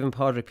haven't been giving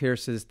Padraig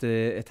Pearce's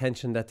the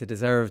attention that they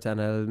deserved,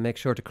 and I'll make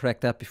sure to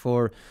correct that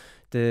before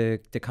the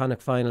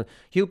Connacht final.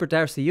 Hubert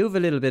Darcy, you have a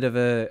little bit of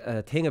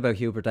a thing about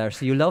Hubert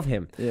Darcy. You love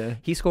him. Yeah.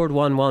 He scored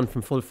 1-1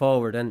 from full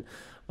forward, and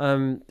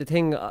the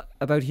thing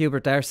about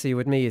Hubert Darcy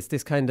with me is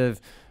this kind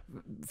of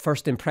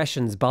first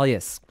impressions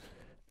bias.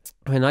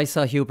 When I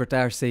saw Hubert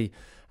Darcy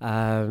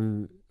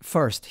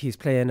first, he's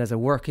playing as a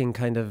working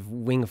kind of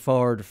wing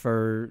forward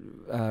for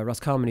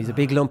Roscommon. He's a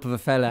big lump of a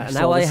fella, and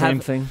now I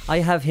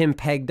have him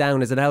pegged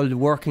down as an old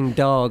working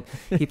dog.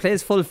 He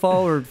plays full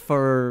forward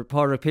for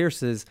Padraig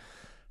Pearce's,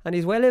 and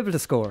he's well able to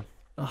score.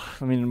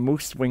 I mean,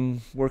 most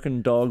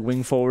working dog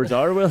wing forwards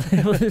are well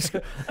able to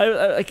score.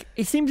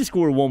 He seems to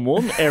score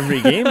 1-1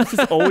 every game. It's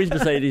just always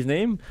beside his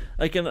name.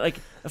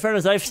 As far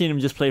as I've seen him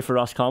just play for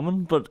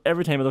Roscommon, but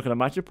every time I look at a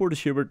match report,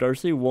 it's Hubert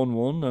Darcy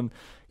 1-1, and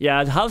yeah,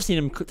 I have seen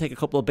him take a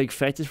couple of big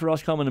fetches for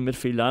Roscommon in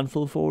midfield and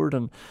full forward,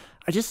 and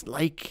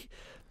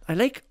I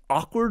like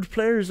awkward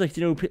players,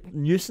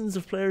 nuisance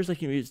of players.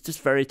 It's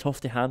just very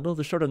tough to handle.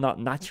 They're sort of not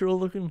natural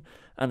looking,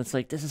 and it's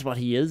like, this is what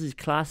he is. He's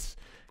class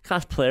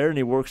player, and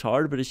he works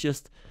hard, but it's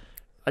just,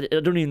 I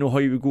don't even know how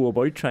you would go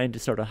about trying to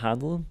sort of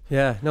handle him.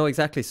 Yeah, no,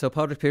 exactly. So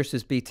Padraig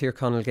Pearce's beat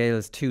Tyrconnell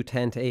Gales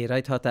 2-10-8.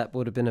 I thought that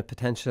would have been a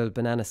potential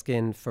banana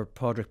skin for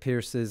Padraig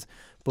Pearce's,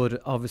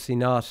 but obviously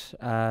not.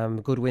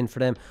 Good win for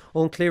them.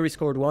 Owen Cleary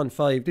scored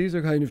 1-5. These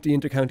are kind of the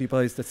inter-county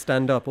boys that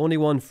stand up. Only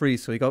one free,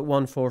 so he got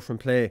 1-4 from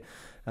play.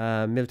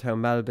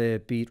 Milltown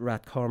Malbay beat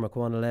Rathcormac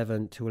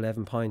 111 to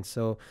 11 points.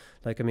 So,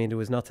 there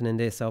was nothing in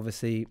this.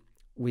 Obviously,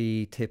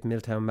 we tipped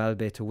Milltown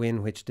Malbay to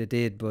win, which they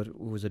did, but it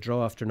was a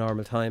draw after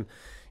normal time.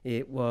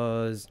 It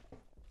was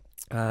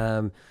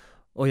Milltown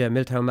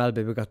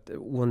Malbay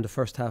won the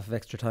first half of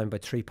extra time by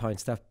 3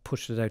 points. That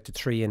pushed it out to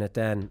 3 in it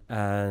then,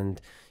 and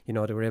they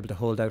were able to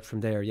hold out from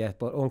there. Yeah,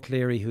 but Owen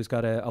Cleary, who's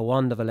got a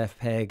wand of a left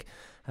peg,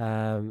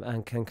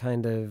 and can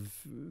kind of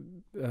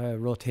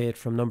rotate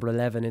from number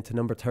 11 into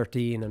number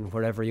 13 and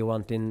wherever you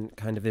want in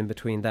kind of in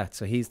between that.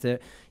 So he's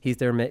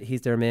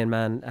their main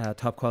man,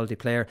 top quality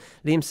player.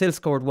 Liam Sill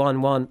scored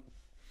 1-1.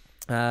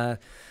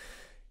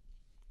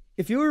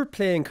 If you were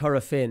playing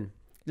Corofin,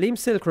 Liam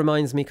Silk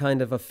reminds me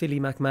kind of Philly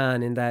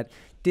McMahon in that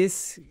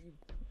this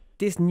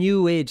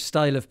new age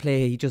style of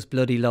play, he just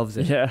bloody loves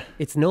it. Yeah.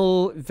 It's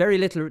very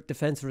little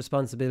defensive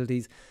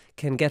responsibilities,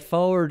 can get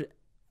forward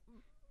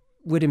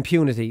with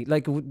impunity,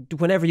 like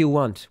whenever you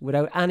want,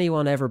 without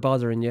anyone ever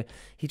bothering you.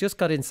 He just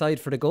got inside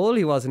for the goal.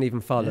 He wasn't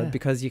even followed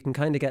because you can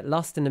kind of get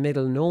lost in the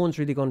middle. No one's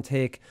really going to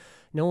take...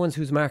 No one's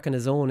who's marking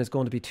his own is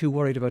going to be too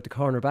worried about the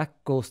cornerback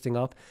ghosting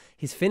up.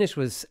 His finish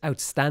was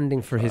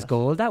outstanding for his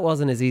goal. That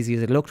wasn't as easy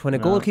as it looked. When a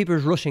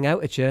goalkeeper's rushing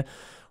out at you,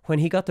 when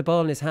he got the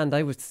ball in his hand,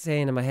 I was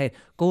saying in my head,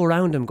 go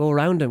around him,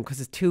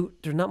 because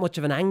there's not much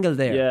of an angle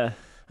there. Yeah.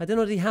 I don't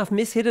know, did he half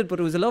mishit it, but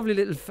it was a lovely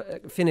little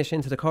finish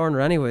into the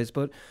corner anyways.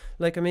 But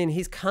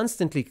he's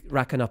constantly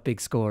racking up big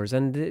scores,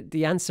 and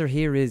the answer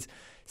here is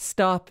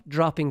stop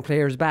dropping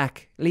players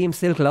back. Liam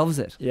Silk loves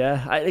it.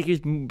 Yeah, I think he's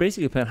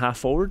basically playing half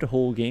forward the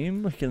whole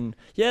game.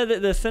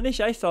 The finish,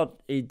 I thought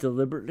he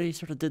deliberately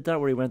sort of did that,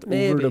 where he went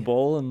over the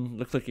ball and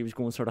looked like he was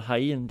going sort of high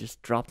and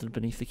just dropped it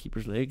beneath the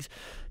keeper's legs.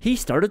 He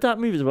started that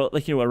move as well,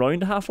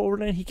 around the half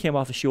forward line. He came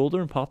off his shoulder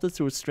and popped it,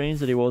 so it's strange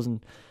that he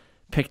wasn't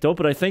picked up.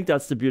 But I think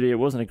that's the beauty. It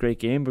wasn't a great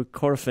game, but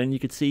Corofin, you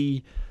could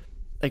see,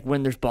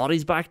 when there's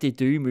bodies back, they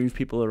do move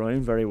people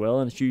around very well,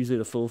 and it's usually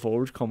the full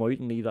forwards come out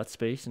and leave that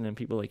space, and then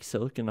people like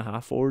Silk and the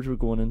half forwards were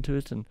going into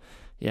it, and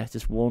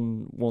just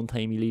one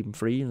time you leave him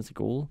free and it's a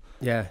goal.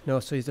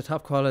 So he's the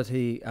top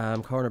quality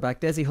cornerback.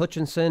 Dessie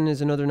Hutchinson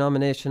is another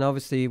nomination.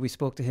 Obviously we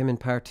spoke to him in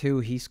part 2.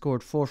 He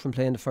scored 4 from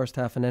play in the first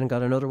half and then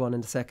got another one in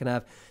the second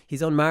half.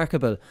 He's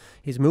unmarkable.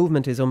 His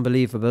movement is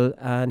unbelievable,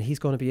 and he's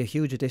going to be a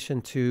huge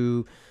addition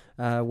to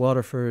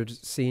Waterford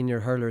senior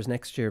hurlers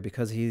next year,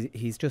 because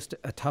he's just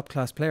a top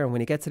class player, and when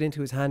he gets it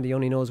into his hand he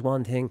only knows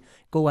one thing: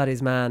 go at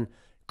his man,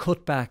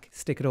 cut back,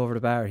 stick it over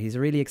the bar. He's a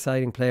really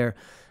exciting player.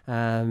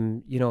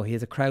 He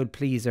is a crowd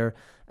pleaser,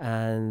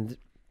 and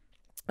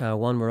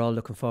one we're all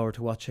looking forward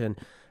to watching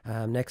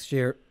next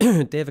year.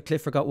 David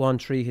Clifford got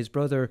 1-3. His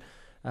brother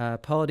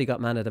Paddy got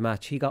man of the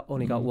match. He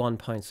only got 1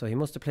 point, so he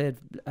must have played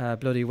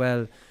bloody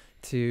well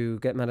to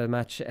get man of the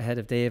match ahead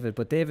of David.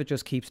 But David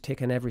just keeps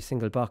ticking every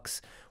single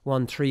box.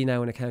 1-3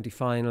 now in a county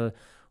final,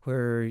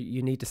 where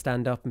you need to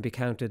stand up and be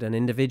counted. An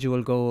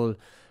individual goal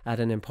at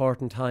an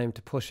important time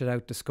to push it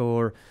out to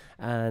score.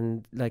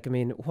 And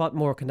what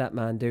more can that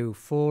man do?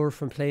 4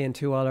 from playing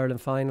 2 All-Ireland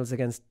finals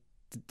against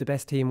the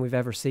best team we've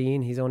ever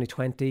seen. He's only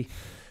 20.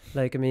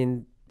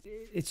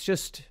 It's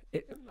just...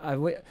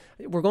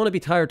 we're going to be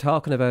tired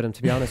talking about him,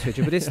 to be honest with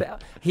you.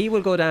 But he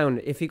will go down,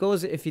 if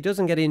he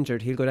doesn't get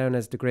injured, he'll go down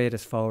as the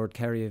greatest forward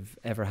Kerry have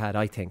ever had,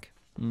 I think.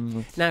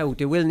 Now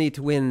they will need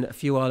to win a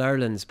few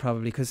All-Irelands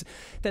probably, because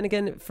then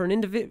again, for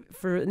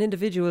an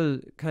individual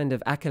kind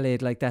of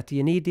accolade like that, do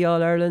you need the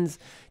All-Irelands?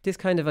 This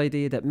kind of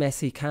idea that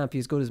Messi can't be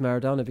as good as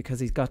Maradona because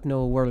he's got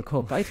no World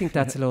Cup, I think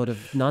that's a load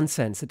of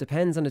nonsense. It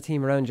depends on the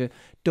team around you.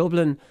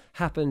 Dublin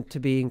happened to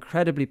be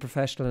incredibly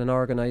professional and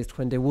organised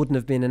when they wouldn't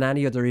have been in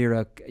any other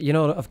era,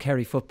 of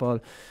Kerry football.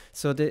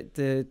 So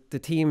the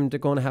team they're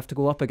going to have to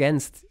go up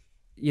against,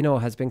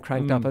 has been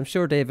cranked up. I'm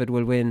sure David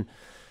will win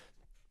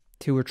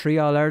 2 or 3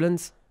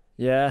 All-Irelands.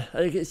 Yeah,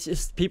 it's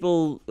just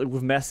people,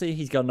 with Messi,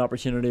 he's got an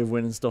opportunity of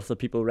winning stuff that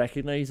people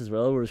recognise as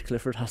well, whereas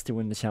Clifford has to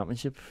win the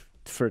championship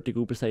for it to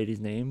go beside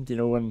his name.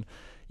 When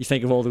you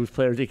think of all those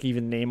players, like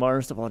even Neymar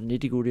and stuff, I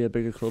need to go to a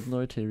bigger club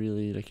now to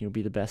really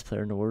be the best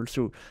player in the world.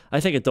 So I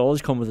think it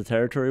does come with the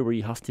territory where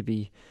you have to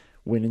be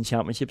winning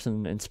championships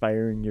and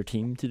inspiring your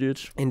team to do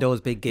it in those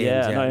big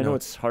games. I know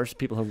it's harsh.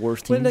 People have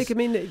worse teams. Well,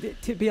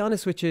 to be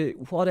honest with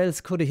you, what else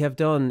could he have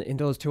done in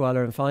those 2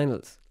 All-Ireland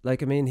finals?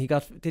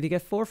 Did he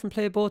get 4 from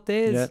play both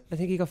days? Yeah. I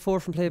think he got 4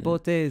 from play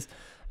both days.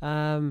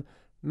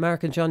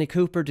 Mark and Johnny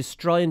Cooper,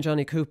 destroying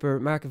Johnny Cooper,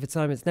 Mark and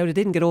Fitzsimons. Now they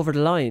didn't get over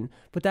the line,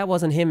 but that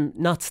wasn't him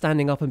not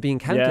standing up and being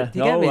counted. Yeah. Do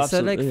you get me?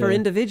 So for yeah.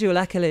 individual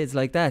accolades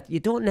like that, you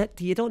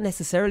don't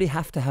necessarily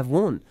have to have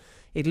won.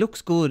 It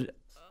looks good.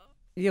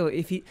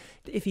 If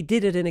he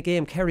did it in a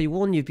game, Kerry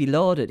won, you'd be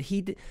lauded.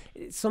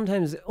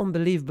 Sometimes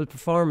unbelievable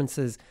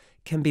performances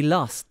can be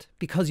lost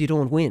because you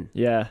don't win.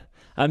 Yeah.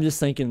 I'm just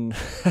thinking,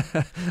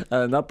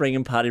 not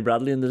bringing Paddy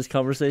Bradley into this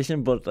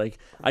conversation, but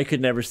I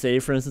could never say,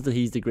 for instance, that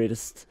he's the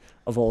greatest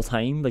of all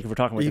time. If we're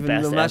talking about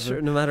even the best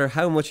ever. No matter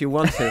how much you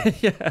want to.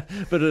 Yeah,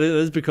 but it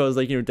is because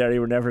Derry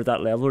were never at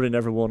that level, or they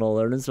never won All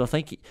Ireland. So I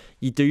think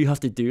you do have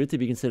to do it to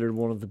be considered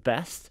one of the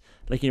best.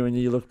 When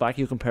you look back,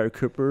 you compare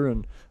Cooper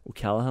and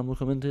O'Callaghan will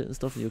come into it and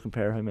stuff, and you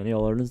compare how many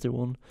All Irelands they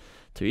won.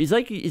 So he's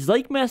like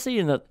Messi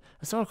in that.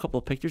 I saw a couple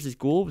of pictures. His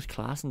goal was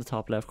class in the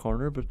top left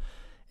corner, but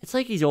it's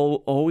like he's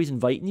always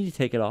inviting you to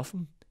take it off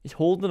him. He's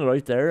holding it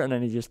out there, and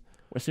then he just,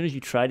 as soon as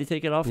you try to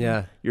take it off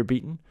him, you're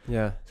beaten.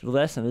 Yeah. So the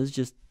lesson is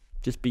just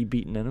just be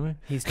beaten anyway.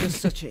 He's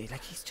just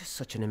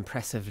such an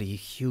impressively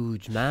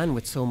huge man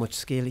with so much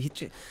skill.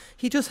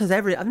 He just has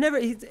every.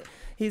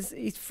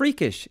 He's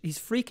freakish. He's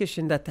freakish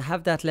in that to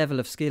have that level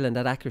of skill and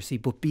that accuracy,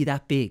 but be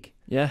that big.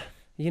 Yeah.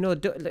 You know,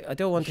 I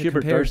don't want to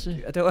Hubert compare.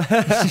 Darcy. I don't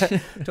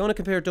want to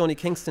compare Donny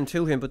Kingston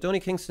to him, but Donny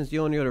Kingston's the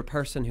only other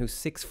person who's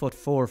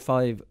 6'4" or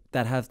 5"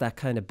 that has that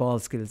kind of ball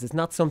skills. It's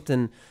not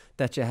something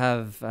that you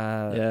have.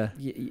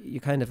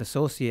 You kind of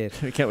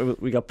associate.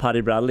 We got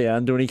Paddy Bradley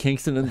and Donny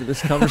Kingston into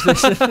this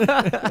conversation.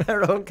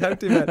 Our own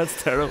county man.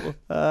 That's terrible.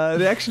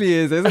 It actually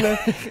is, isn't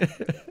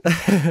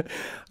it?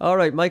 All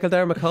right, Michael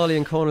Darmacaulay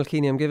and Conal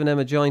Keaney. I'm giving them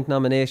a joint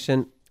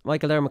nomination.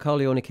 Michael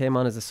Darmacaulay only came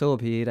on as a sub.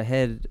 He had a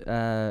head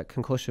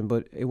concussion,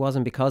 but it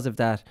wasn't because of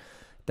that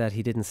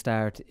he didn't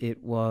start.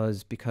 It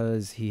was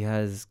because he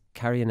has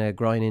carrying a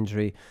groin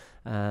injury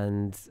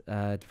and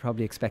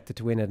probably expected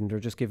to win it, and they're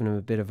just giving him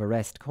a bit of a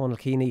rest. Conal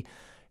Keaney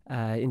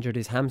injured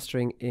his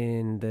hamstring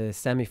in the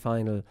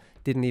semi-final,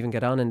 didn't even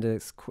get on in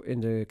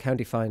the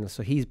county final,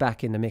 so he's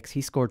back in the mix. He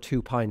scored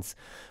 2 points.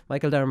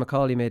 Michael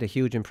Darmacaulay made a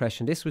huge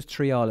impression. This was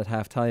 3-3 at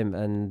half time,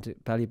 and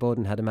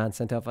Ballyboden had a man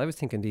sent off. I was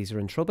thinking these are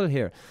in trouble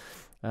here.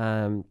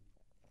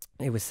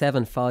 It was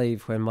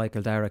 7-5 when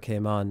Michael Dara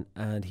came on,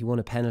 and he won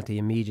a penalty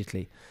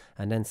immediately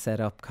and then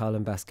set up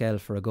Colin Baskell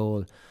for a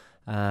goal.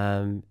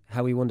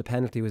 How he won the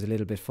penalty was a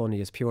little bit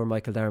funny. It's pure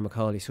Michael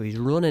Darmacaulay. So he's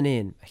running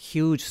in a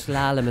huge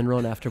slalom and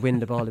run after winning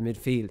the ball in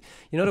midfield.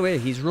 You know the way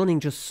he's running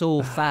just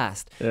so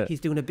fast. Yeah.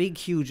 He's doing a big,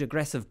 huge,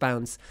 aggressive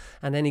bounce,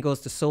 and then he goes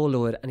to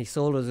solo it, and he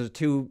solos it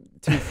 2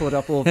 foot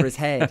up over his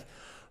head.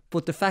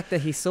 But the fact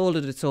that he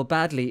soloed it so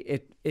badly,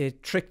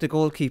 it tricked the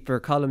goalkeeper,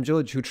 Colm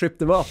Judge, who tripped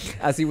him up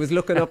as he was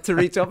looking up to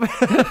reach up.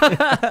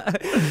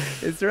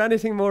 Is there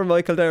anything more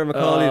Michael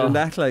Darmacaulay than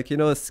that? Like, you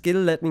know,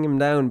 skill letting him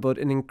down, but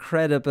an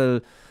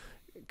incredible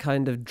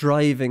kind of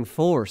driving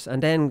force.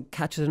 And then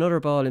catches another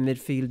ball in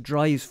midfield,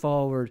 drives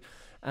forward,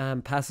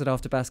 pass it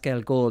off to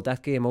Baskell, goal.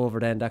 That game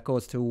over then. That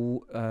goes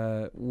to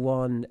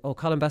 1.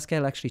 Colin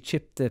Baskell actually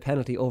chipped the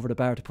penalty over the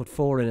bar to put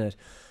 4 in it.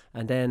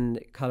 And then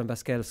Colin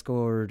Baskell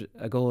scored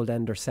a goal,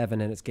 then they're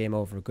 7 and it's game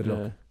over. Good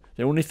luck.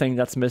 The only thing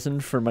that's missing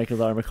for Michael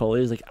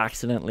Darmacaulay is like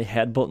accidentally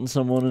headbutting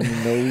someone in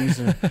the nose.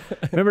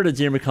 Remember the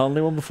Jamie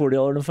Connolly one before the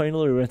All-Ireland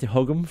final where we went to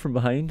hug him from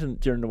behind and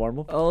during the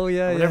warm-up? Oh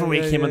yeah. Whenever we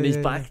came on his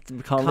back,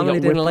 Connolly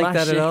didn't like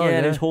that at all.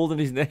 And he was holding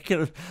his neck,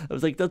 and I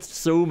was like, that's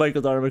so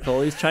Michael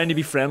Darmacaulay. He's trying to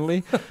be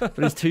friendly, but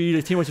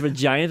he's too much of a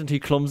giant and too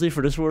clumsy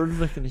for this world,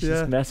 like, and he's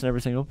just messing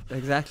everything up.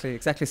 Exactly.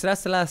 So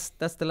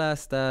that's the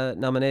last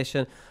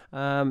nomination.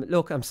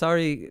 Look, I'm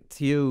sorry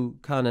to you,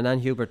 Conan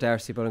and Hubert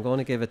Darcy, but I'm going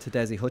to give it to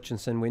Dessie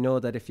Hutchinson. We know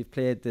that if you've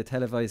played the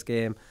televised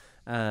game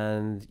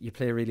and you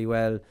play really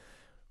well,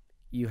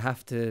 you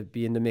have to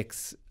be in the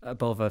mix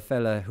above a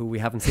fella who we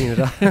haven't seen at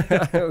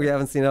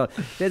all.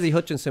 Dessie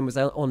Hutchinson was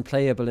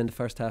unplayable in the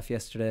first half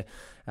yesterday.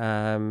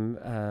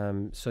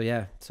 So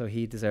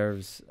he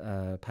deserves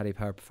Paddy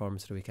Power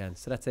performance of the weekend.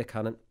 So that's it,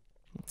 Conan.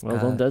 Well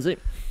done, Dessie.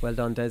 Well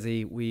done,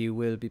 Dessie. We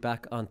will be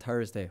back on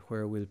Thursday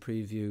where we'll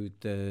preview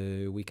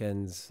the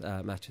weekend's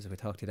matches. We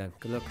talk to you then.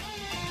 Good luck.